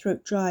swallowed,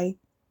 throat dry.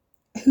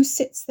 Who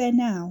sits there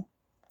now?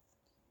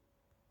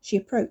 She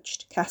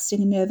approached,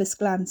 casting a nervous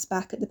glance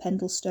back at the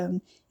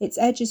Pendlestone. Its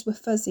edges were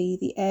fuzzy,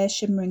 the air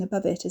shimmering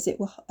above it as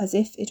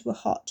if it were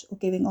hot or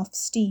giving off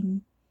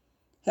steam.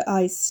 Her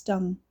eyes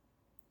stung.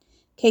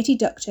 Katie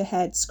ducked her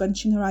head,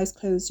 scrunching her eyes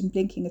closed and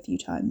blinking a few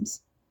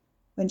times.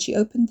 When she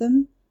opened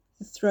them,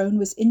 the throne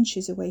was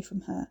inches away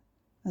from her,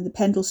 and the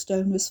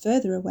Pendlestone was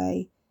further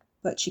away,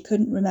 but she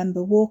couldn't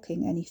remember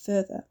walking any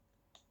further.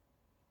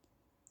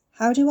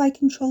 How do I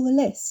control the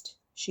list?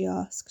 She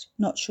asked,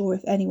 not sure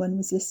if anyone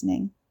was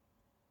listening.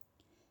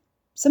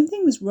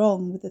 Something was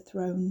wrong with the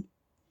throne.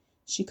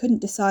 She couldn't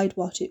decide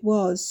what it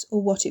was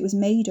or what it was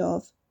made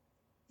of.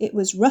 It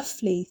was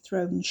roughly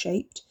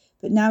throne-shaped,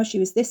 but now she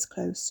was this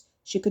close,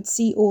 she could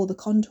see all the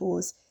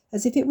contours,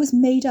 as if it was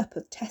made up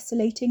of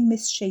tessellating,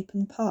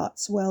 misshapen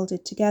parts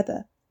welded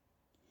together.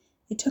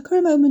 It took her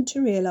a moment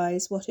to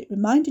realise what it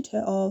reminded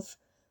her of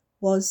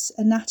was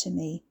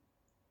anatomy.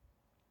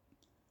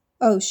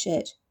 Oh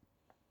shit.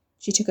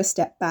 She took a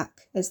step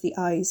back as the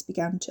eyes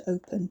began to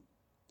open.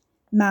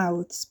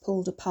 Mouths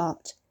pulled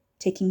apart,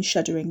 taking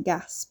shuddering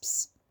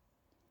gasps.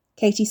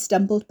 Katie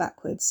stumbled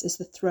backwards as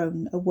the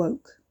throne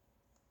awoke.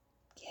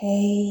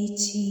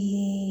 Katie.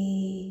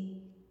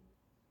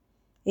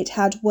 It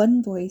had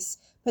one voice,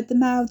 but the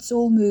mouths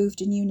all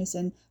moved in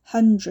unison,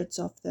 hundreds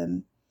of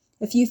them.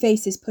 A few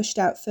faces pushed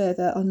out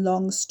further on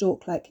long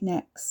stalk-like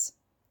necks.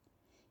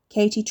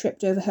 Katie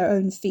tripped over her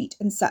own feet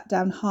and sat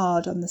down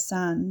hard on the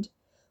sand.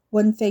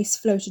 One face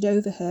floated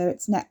over her,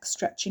 its neck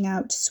stretching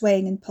out,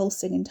 swaying and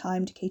pulsing in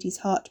time to Katie's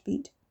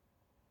heartbeat.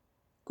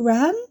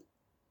 Gran?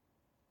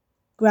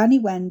 Granny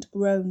Wend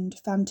groaned,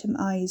 phantom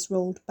eyes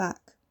rolled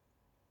back.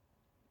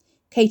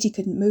 Katie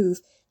couldn't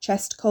move,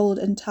 chest cold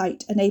and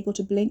tight, unable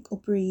to blink or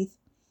breathe.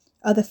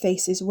 Other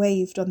faces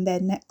waved on their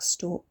neck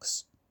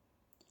stalks.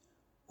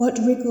 What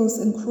wriggles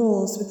and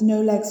crawls with no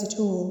legs at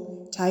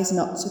all, ties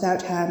knots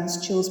without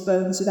hands, chills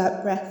bones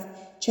without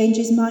breath,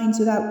 changes minds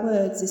without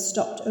words, is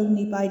stopped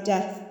only by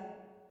death.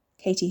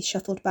 Katie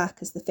shuffled back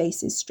as the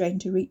faces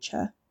strained to reach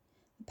her.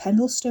 The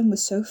Pendlestone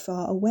was so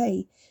far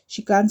away.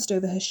 She glanced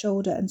over her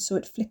shoulder and saw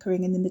it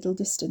flickering in the middle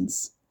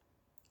distance.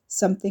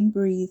 Something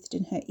breathed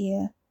in her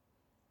ear.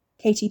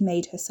 Katie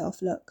made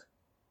herself look.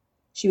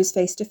 She was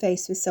face to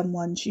face with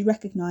someone she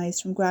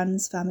recognised from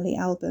Gran's family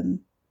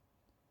album.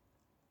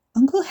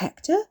 Uncle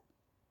Hector?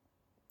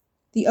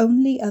 The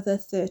only other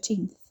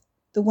 13th,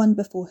 the one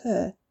before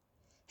her.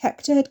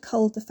 Hector had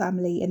culled the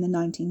family in the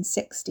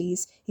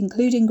 1960s,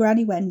 including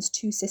Granny Wend's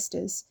two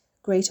sisters,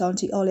 Great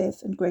Auntie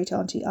Olive and Great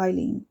Auntie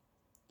Eileen.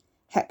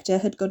 Hector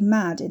had gone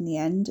mad in the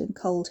end and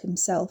culled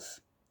himself.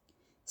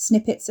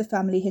 Snippets of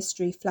family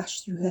history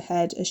flashed through her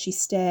head as she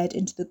stared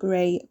into the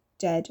grey,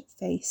 dead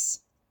face.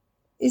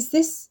 Is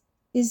this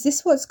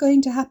what's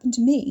going to happen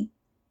to me?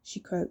 She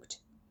croaked.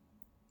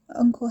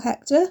 Uncle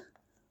Hector?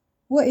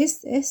 What is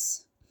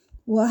this?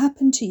 What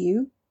happened to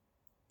you?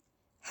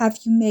 Have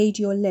you made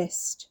your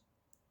list?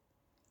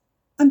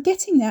 I'm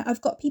getting there.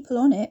 I've got people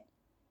on it.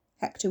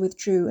 Hector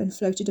withdrew and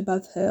floated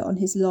above her on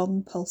his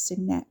long,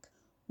 pulsing neck.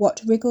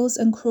 What wriggles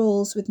and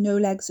crawls with no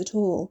legs at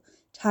all,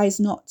 ties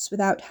knots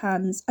without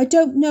hands. I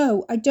don't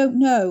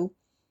know.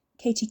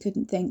 Katie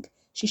couldn't think.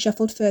 She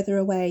shuffled further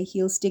away,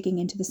 heels digging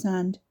into the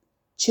sand.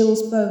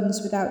 Chills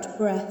bones without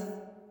breath.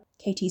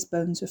 Katie's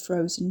bones were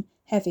frozen,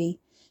 heavy.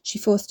 She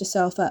forced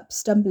herself up,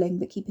 stumbling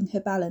but keeping her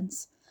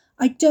balance.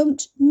 I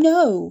don't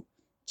know.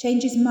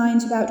 Changes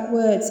minds without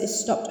words, is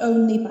stopped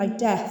only by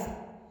death.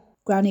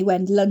 Granny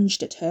Wend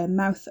lunged at her,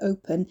 mouth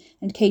open,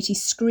 and Katie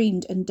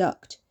screamed and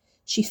ducked.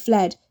 She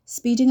fled,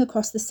 speeding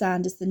across the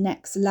sand as the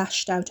necks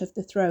lashed out of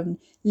the throne,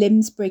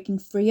 limbs breaking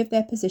free of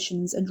their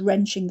positions and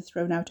wrenching the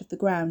throne out of the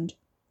ground.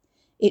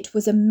 It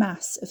was a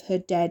mass of her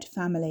dead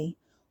family,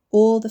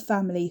 all the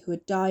family who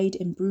had died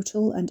in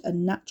brutal and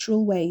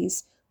unnatural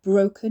ways,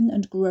 broken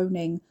and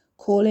groaning,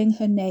 calling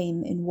her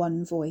name in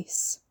one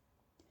voice.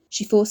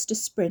 She forced a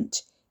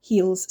sprint,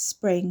 heels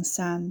spraying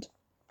sand.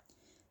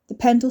 The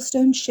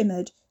Pendlestone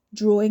shimmered,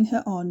 drawing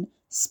her on,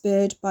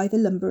 spurred by the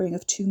lumbering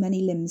of too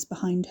many limbs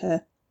behind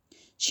her.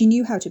 She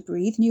knew how to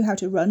breathe, knew how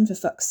to run for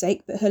fuck's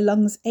sake, but her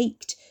lungs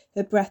ached,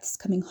 her breaths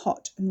coming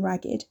hot and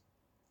ragged.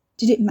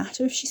 Did it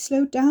matter if she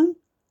slowed down?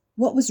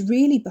 What was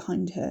really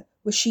behind her?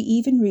 Was she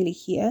even really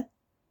here?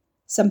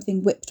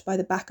 Something whipped by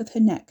the back of her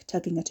neck,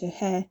 tugging at her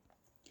hair.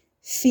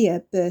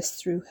 Fear burst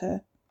through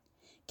her.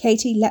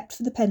 Katy leapt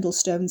for the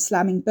Pendlestone,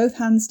 slamming both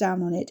hands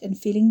down on it and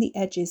feeling the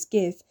edges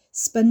give,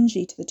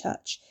 spongy to the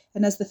touch,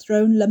 and as the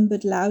throne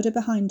lumbered louder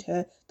behind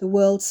her, the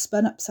world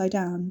spun upside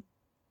down.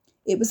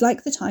 It was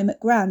like the time at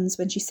Gran's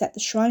when she set the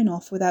shrine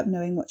off without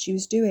knowing what she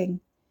was doing.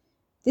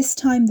 This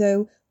time,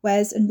 though,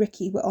 Wes and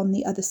Ricky were on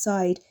the other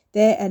side,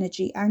 their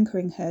energy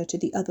anchoring her to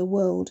the other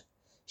world.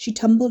 She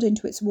tumbled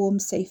into its warm,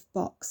 safe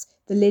box,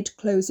 the lid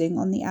closing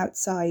on the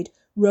outside,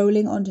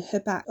 rolling onto her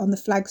back on the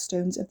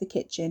flagstones of the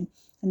kitchen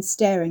and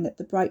staring at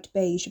the bright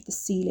beige of the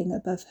ceiling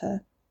above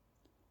her.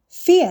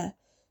 "Fear!"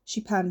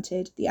 she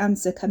panted, the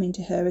answer coming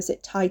to her as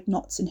it tied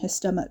knots in her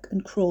stomach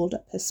and crawled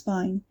up her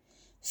spine.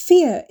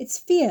 "Fear! It's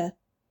fear!"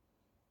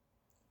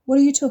 "What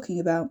are you talking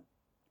about?"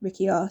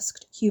 Ricky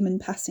asked, human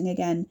passing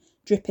again,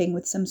 dripping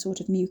with some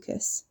sort of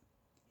mucus.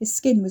 His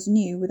skin was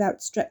new,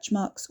 without stretch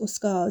marks or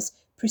scars,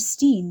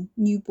 pristine,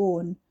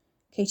 newborn.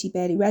 Katy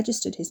barely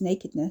registered his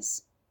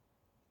nakedness.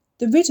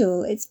 "The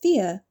riddle, it's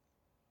fear."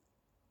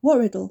 "What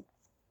riddle?"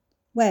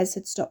 Wes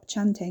had stopped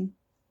chanting.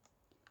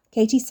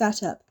 Katy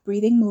sat up,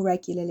 breathing more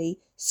regularly,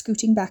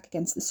 scooting back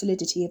against the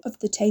solidity of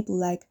the table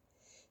leg.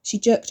 She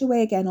jerked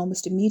away again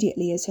almost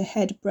immediately as her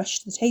head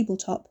brushed the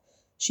tabletop.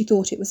 She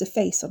thought it was a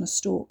face on a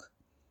stalk.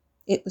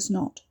 It was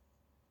not.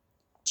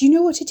 "Do you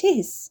know what it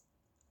is?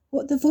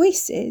 What the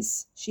voice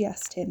is?" she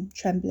asked him,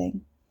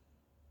 trembling.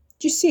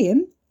 "Do you see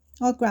him?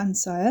 Our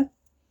grandsire?"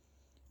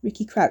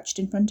 Ricky crouched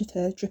in front of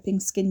her, dripping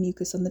skin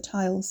mucus on the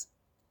tiles.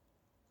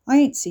 "I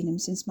ain't seen him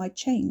since my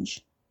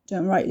change.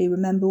 Don't rightly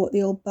remember what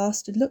the old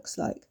bastard looks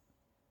like."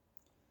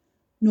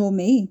 "Nor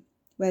me,"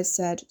 Wes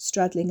said,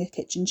 straddling a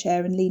kitchen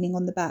chair and leaning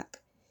on the back.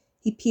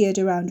 He peered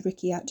around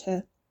Ricky at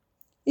her.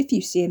 "If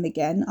you see him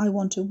again, I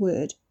want a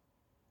word."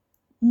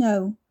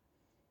 "No."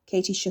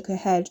 Katy shook her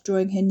head,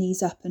 drawing her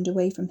knees up and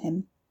away from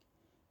him.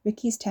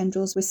 Ricky's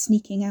tendrils were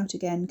sneaking out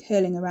again,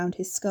 curling around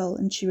his skull,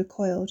 and she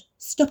recoiled.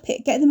 "Stop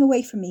it! Get them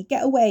away from me!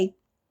 Get away!"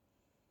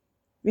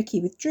 Ricky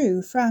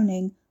withdrew,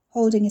 frowning,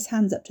 holding his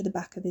hands up to the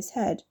back of his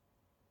head.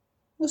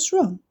 "What's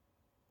wrong?"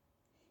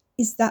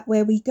 "Is that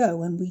where we go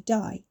when we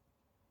die?"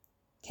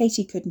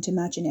 Katy couldn't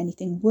imagine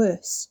anything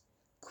worse.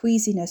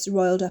 Queasiness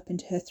roiled up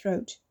into her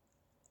throat.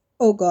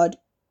 "Oh, God!"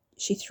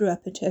 She threw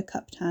up into her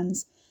cupped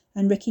hands,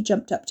 and Ricky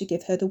jumped up to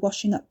give her the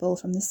washing-up bowl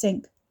from the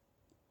sink.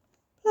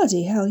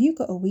 "Bloody hell, you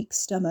got a weak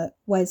stomach,"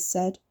 Wes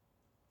said.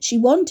 She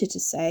wanted to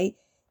say,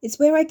 "It's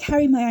where I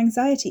carry my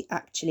anxiety,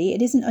 actually.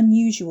 It isn't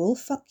unusual.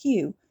 Fuck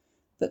you,"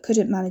 but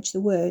couldn't manage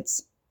the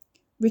words.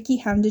 Ricky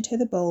handed her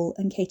the bowl,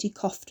 and Katy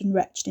coughed and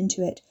retched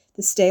into it,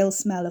 the stale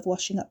smell of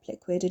washing-up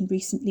liquid and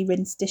recently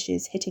rinsed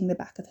dishes hitting the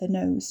back of her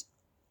nose.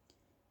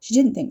 She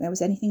didn't think there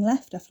was anything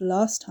left after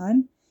last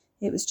time.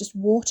 It was just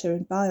water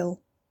and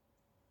bile.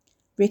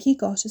 Ricky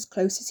got as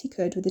close as he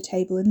could with the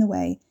table in the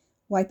way,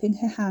 wiping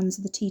her hands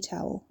with the tea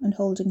towel and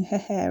holding her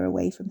hair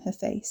away from her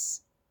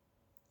face.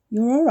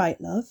 "You're all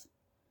right, love.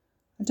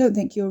 I don't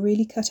think you're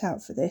really cut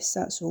out for this,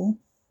 that's all."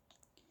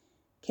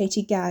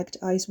 Katy gagged,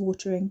 eyes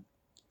watering.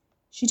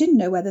 She didn't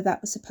know whether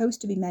that was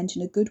supposed to be meant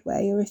in a good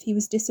way or if he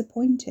was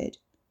disappointed.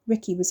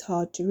 Ricky was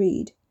hard to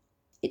read.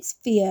 "It's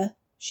fear,"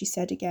 she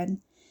said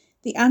again.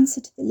 "The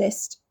answer to the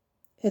list."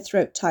 Her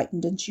throat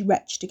tightened and she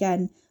retched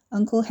again,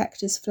 Uncle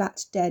Hector's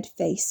flat, dead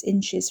face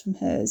inches from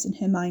hers in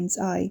her mind's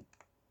eye.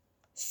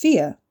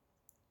 "Fear?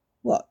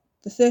 What,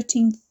 the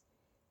 13th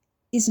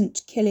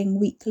isn't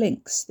killing weak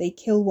links. They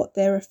kill what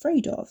they're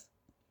afraid of."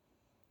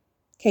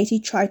 Katy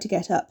tried to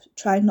get up,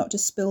 trying not to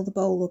spill the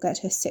bowl or get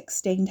her sick,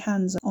 stained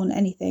hands on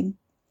anything.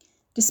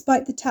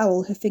 Despite the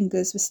towel, her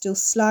fingers were still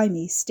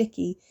slimy,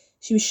 sticky.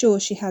 She was sure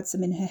she had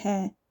some in her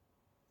hair.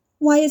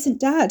 "Why isn't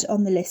Dad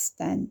on the list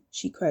then?"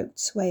 she croaked,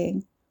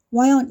 swaying.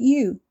 "Why aren't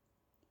you?"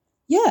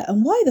 "Yeah,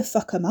 and why the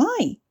fuck am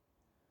I?"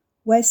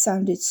 Wes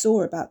sounded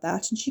sore about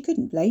that, and she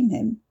couldn't blame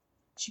him.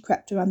 She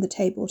crept around the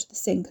table to the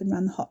sink and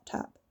ran the hot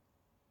tap.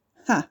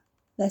 "Ha,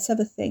 let's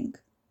have a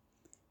think."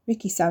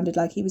 Ricky sounded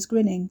like he was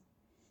grinning.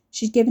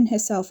 She'd given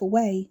herself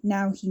away.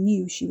 Now he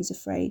knew she was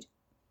afraid.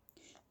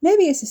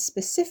 "Maybe it's a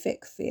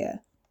specific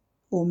fear.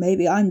 Or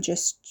maybe I'm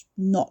just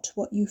not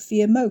what you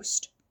fear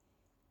most."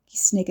 He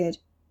sniggered.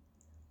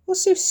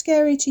 "What's so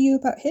scary to you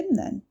about him,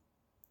 then?"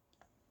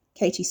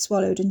 Katy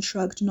swallowed and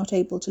shrugged, not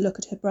able to look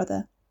at her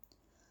brother.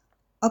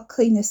 "I'll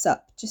clean this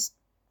up. Just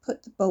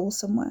put the bowl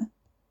somewhere."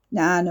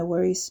 "Nah, no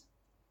worries."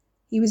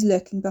 He was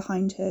lurking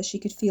behind her. She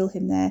could feel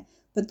him there,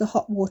 but the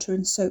hot water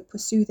and soap were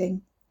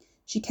soothing.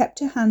 She kept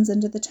her hands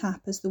under the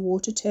tap as the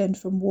water turned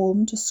from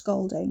warm to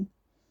scalding.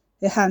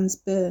 Her hands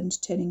burned,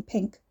 turning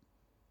pink.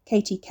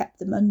 Katy kept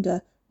them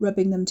under,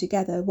 rubbing them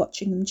together,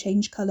 watching them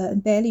change colour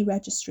and barely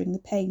registering the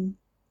pain.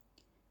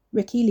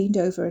 Ricky leaned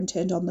over and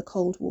turned on the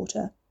cold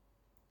water.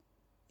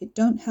 "It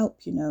don't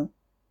help, you know."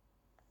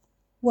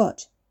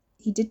 "What?"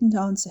 He didn't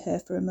answer her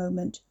for a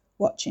moment,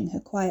 watching her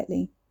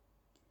quietly.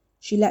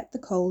 She let the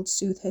cold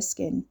soothe her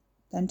skin,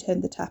 then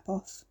turned the tap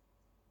off.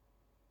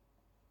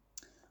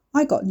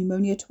 "I got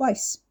pneumonia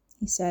twice,"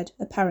 he said,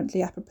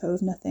 apparently apropos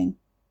of nothing.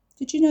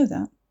 "Did you know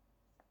that?"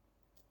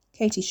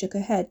 Katie shook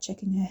her head,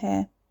 checking her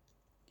hair.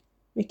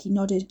 Ricky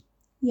nodded.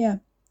 "Yeah.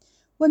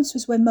 Once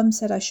was when Mum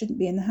said I shouldn't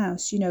be in the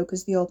house, you know,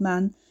 'cause the old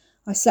man.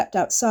 I slept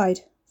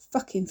outside.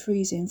 Fucking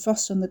freezing,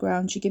 frost on the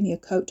ground. She gave me a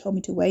coat, told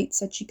me to wait,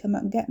 said she'd come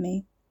up and get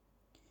me.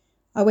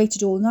 I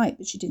waited all night,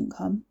 but she didn't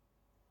come."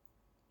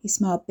 He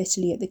smiled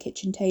bitterly at the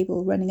kitchen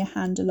table, running a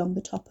hand along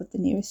the top of the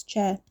nearest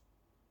chair.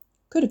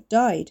 "Could have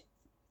died.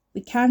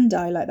 We can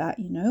die like that,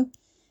 you know.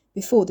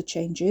 Before the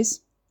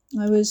changes.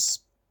 I was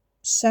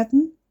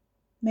 7,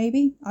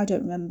 maybe. I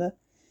don't remember.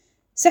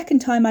 Second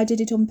time I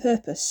did it on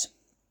purpose.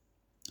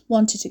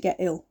 Wanted to get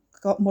ill.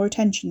 Got more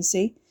attention,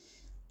 see?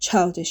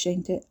 Childish,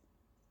 ain't it?"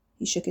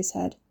 He shook his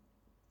head.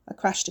 "I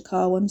crashed a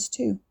car once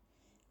too.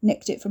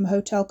 Nicked it from a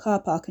hotel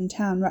car park in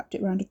town, wrapped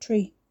it round a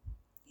tree."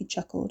 He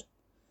chuckled.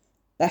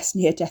 "Best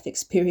near-death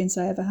experience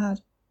I ever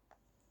had."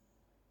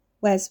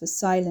 Wes was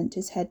silent,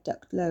 his head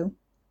ducked low.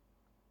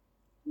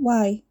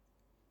 "Why?"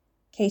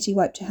 Katie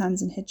wiped her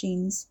hands in her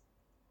jeans.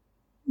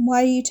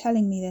 "Why are you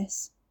telling me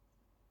this?"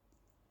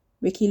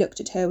 Ricky looked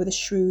at her with a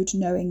shrewd,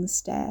 knowing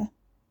stare.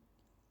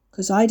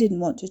 "'Cause I didn't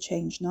want to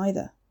change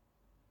neither."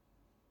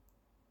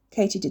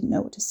 Katie didn't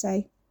know what to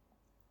say.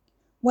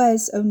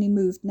 Wes only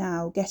moved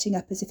now, getting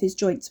up as if his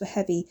joints were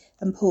heavy,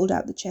 and pulled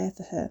out the chair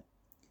for her.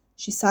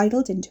 She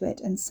sidled into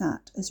it and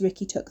sat as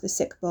Ricky took the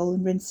sick bowl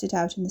and rinsed it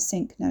out in the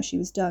sink now she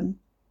was done.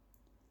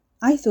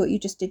 "I thought you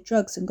just did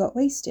drugs and got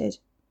wasted."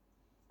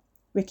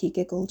 Ricky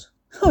giggled.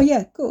 "Oh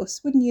yeah, of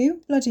course. Wouldn't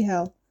you? Bloody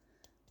hell."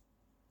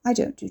 "I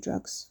don't do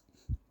drugs."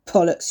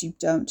 "Bollocks, you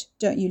don't.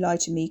 Don't you lie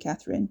to me,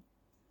 Catherine."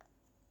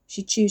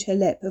 She chewed her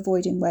lip,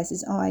 avoiding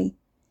Wes's eye.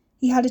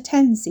 He had a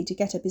tendency to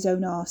get up his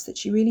own arse that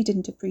she really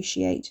didn't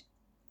appreciate.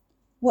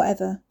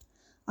 "Whatever.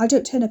 I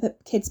don't turn up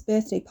at kids'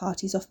 birthday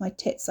parties off my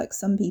tits like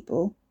some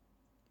people."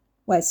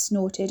 Wes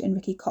snorted and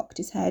Ricky cocked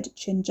his head,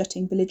 chin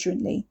jutting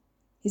belligerently.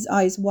 His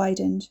eyes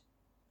widened.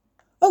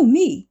 "Oh,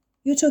 me?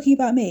 You're talking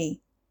about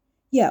me?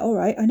 Yeah, all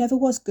right, I never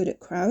was good at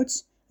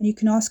crowds, and you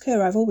can ask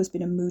her. I've always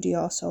been a moody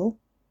arsehole."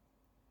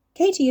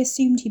 Katie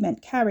assumed he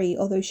meant Carrie,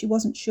 although she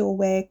wasn't sure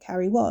where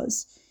Carrie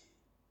was.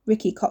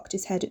 Ricky cocked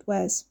his head at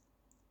Wes.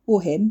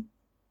 "Or him."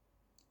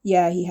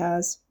 "Yeah, he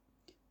has."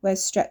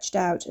 Wes stretched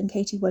out, and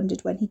Katie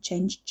wondered when he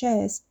changed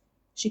chairs.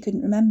 She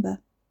couldn't remember.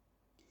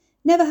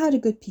 "Never had a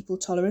good people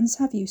tolerance,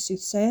 have you,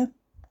 soothsayer?"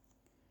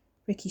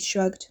 Ricky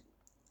shrugged.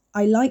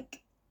 I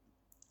like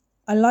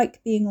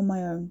being on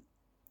my own."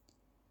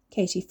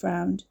 Katie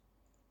frowned.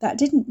 That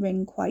didn't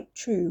ring quite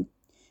true.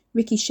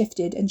 Ricky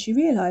shifted, and she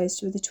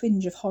realised with a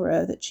twinge of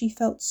horror that she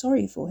felt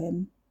sorry for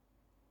him.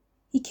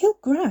 He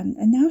killed Gran,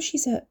 and now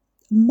she's a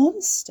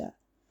monster.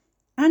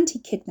 And he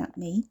kidnapped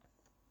me.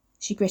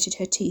 She gritted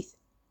her teeth.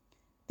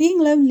 Being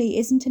lonely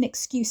isn't an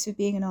excuse for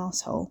being an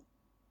arsehole.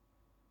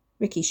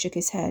 Ricky shook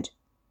his head.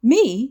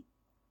 "Me?"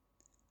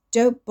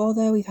 "Don't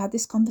bother, we've had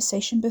this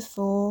conversation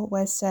before,"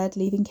 Wes said,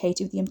 leaving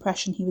Katie with the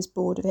impression he was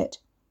bored of it.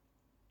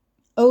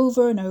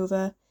 "Over and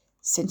over,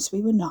 since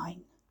we were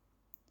 9.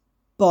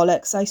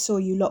 Bollocks, I saw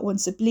you lot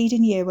once a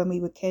bleeding year when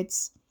we were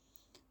kids."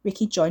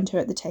 Ricky joined her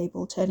at the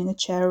table, turning a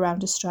chair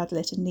around to straddle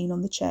it and lean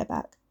on the chair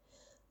back.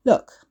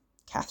 "Look,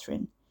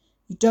 Catherine,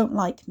 you don't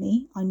like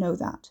me, I know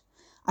that.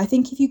 I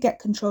think if you get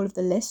control of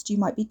the list, you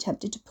might be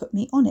tempted to put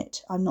me on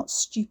it. I'm not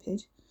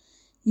stupid.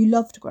 You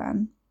loved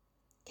Gran."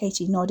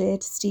 Katie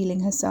nodded,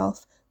 steeling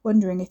herself,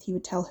 wondering if he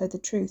would tell her the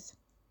truth.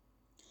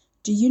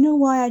 "Do you know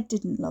why I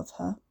didn't love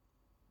her?"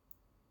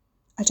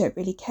 "I don't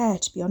really care,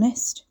 to be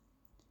honest."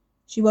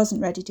 She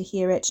wasn't ready to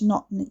hear it,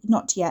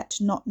 not yet,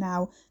 not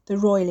now, the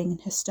roiling in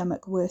her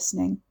stomach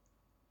worsening.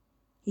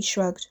 He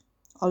shrugged.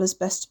 "All's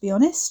best to be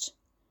honest.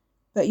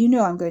 But you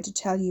know I'm going to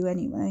tell you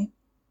anyway."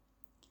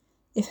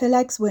 If her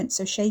legs weren't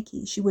so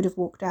shaky, she would have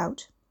walked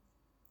out.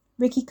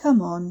 "Ricky,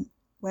 come on."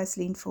 Wes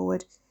leaned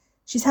forward.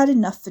 "She's had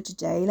enough for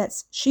today.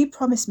 She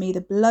promised me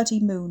the bloody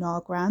moon,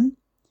 our Gran.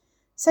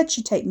 Said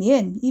she'd take me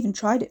in, even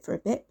tried it for a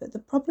bit, but the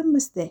problem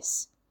was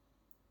this."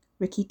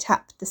 Ricky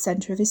tapped the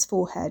centre of his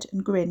forehead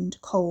and grinned,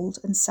 cold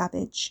and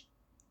savage.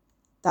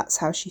 "That's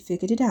how she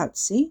figured it out,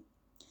 see?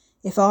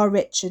 If our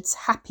Richard's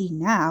happy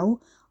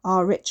now,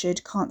 our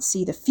Richard can't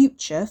see the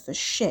future for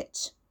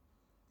shit."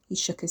 He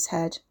shook his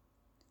head.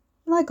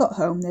 "When I got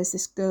home, there's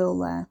this girl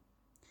there.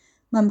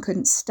 Mum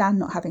couldn't stand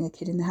not having a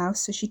kid in the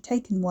house, so she'd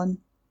taken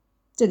one.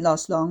 Didn't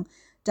last long.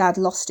 Dad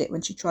lost it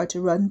when she tried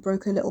to run,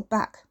 broke her little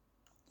back."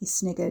 He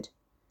sniggered.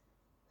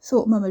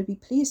 "Thought Mum would be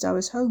pleased I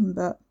was home,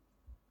 but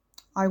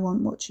I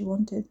want what she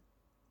wanted."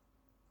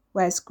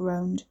 Wes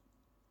groaned.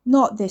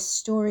 "Not this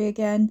story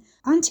again.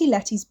 Auntie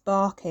Lettie's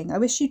barking. I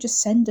wish you'd just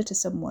send her to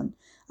someone.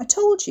 I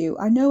told you,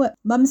 I know her."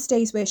 "Mum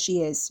stays where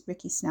she is,"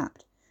 Ricky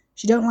snapped.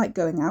 "She don't like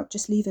going out.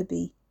 Just leave her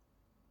be."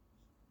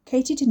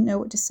 Katie didn't know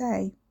what to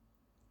say.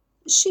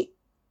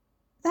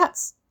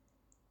 That's...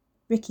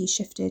 Ricky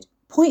shifted.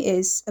 "Point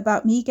is,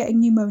 about me getting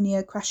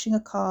pneumonia, crashing a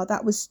car,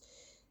 that was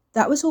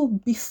all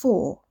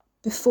before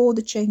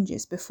the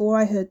changes, before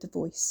I heard the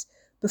voice.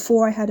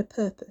 Before I had a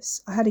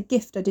purpose. I had a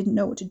gift I didn't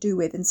know what to do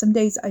with, and some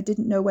days I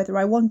didn't know whether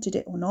I wanted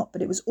it or not,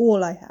 but it was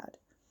all I had.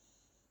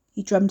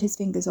 He drummed his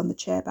fingers on the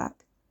chair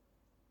back.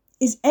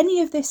 Is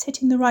any of this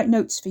hitting the right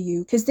notes for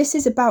you? Because this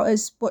is about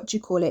as,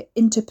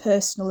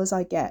 interpersonal as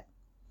I get.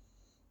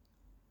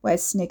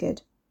 Wes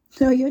sniggered.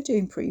 No, you're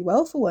doing pretty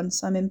well for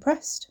once. I'm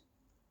impressed.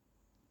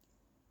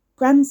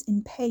 Gran's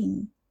in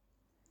pain.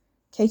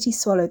 Katie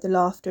swallowed the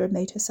laughter and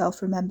made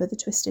herself remember the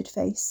twisted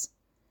face.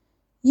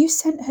 You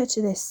sent her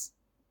to this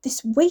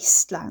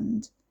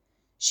wasteland.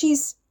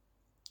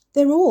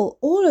 They're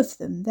all of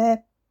them.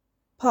 They're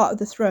part of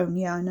the throne,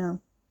 yeah, I know.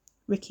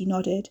 Ricky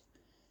nodded.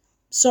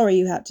 Sorry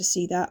you had to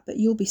see that, but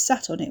you'll be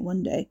sat on it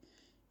one day.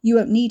 You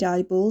won't need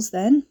eyeballs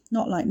then,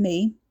 not like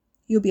me.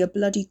 You'll be a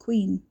bloody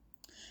queen.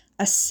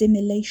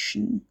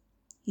 Assimilation.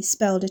 He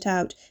spelled it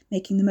out,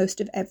 making the most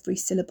of every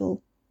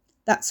syllable.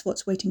 That's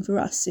what's waiting for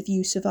us if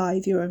you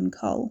survive your own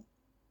cull.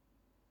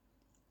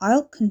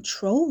 I'll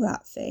control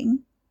that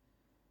thing.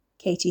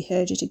 Katie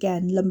heard it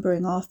again,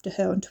 lumbering after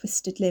her on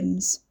twisted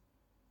limbs.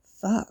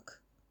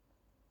 Fuck.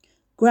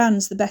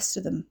 Gran's the best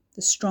of them,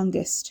 the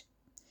strongest.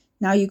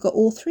 Now you've got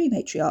all 3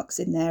 matriarchs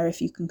in there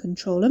if you can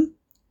control 'em.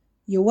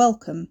 You're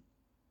welcome.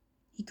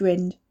 He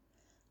grinned.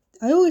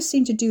 I always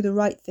seem to do the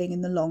right thing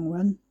in the long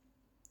run.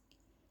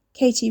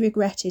 Katie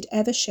regretted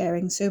ever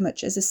sharing so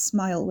much as a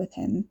smile with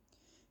him.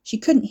 She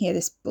couldn't hear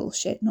this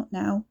bullshit, not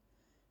now.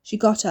 She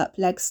got up,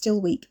 legs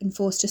still weak, and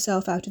forced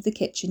herself out of the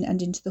kitchen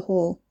and into the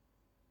hall.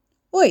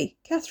 Oi,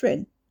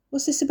 Catherine,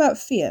 what's this about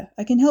fear?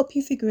 I can help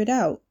you figure it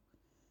out.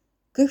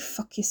 Go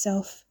fuck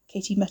yourself,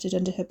 Katie muttered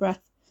under her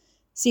breath.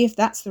 See if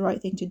that's the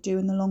right thing to do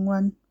in the long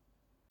run.